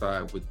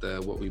satisfied with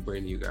what we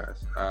bring to you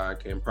guys. I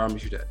can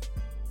promise you that.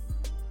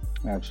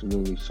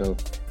 Absolutely. So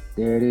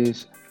there it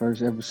is.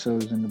 First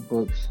episode is in the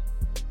books.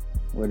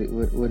 What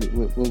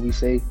we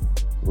say?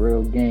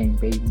 Real game,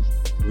 baby.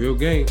 Real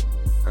game.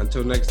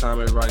 Until next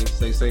time, everybody,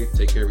 stay safe.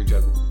 Take care of each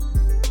other.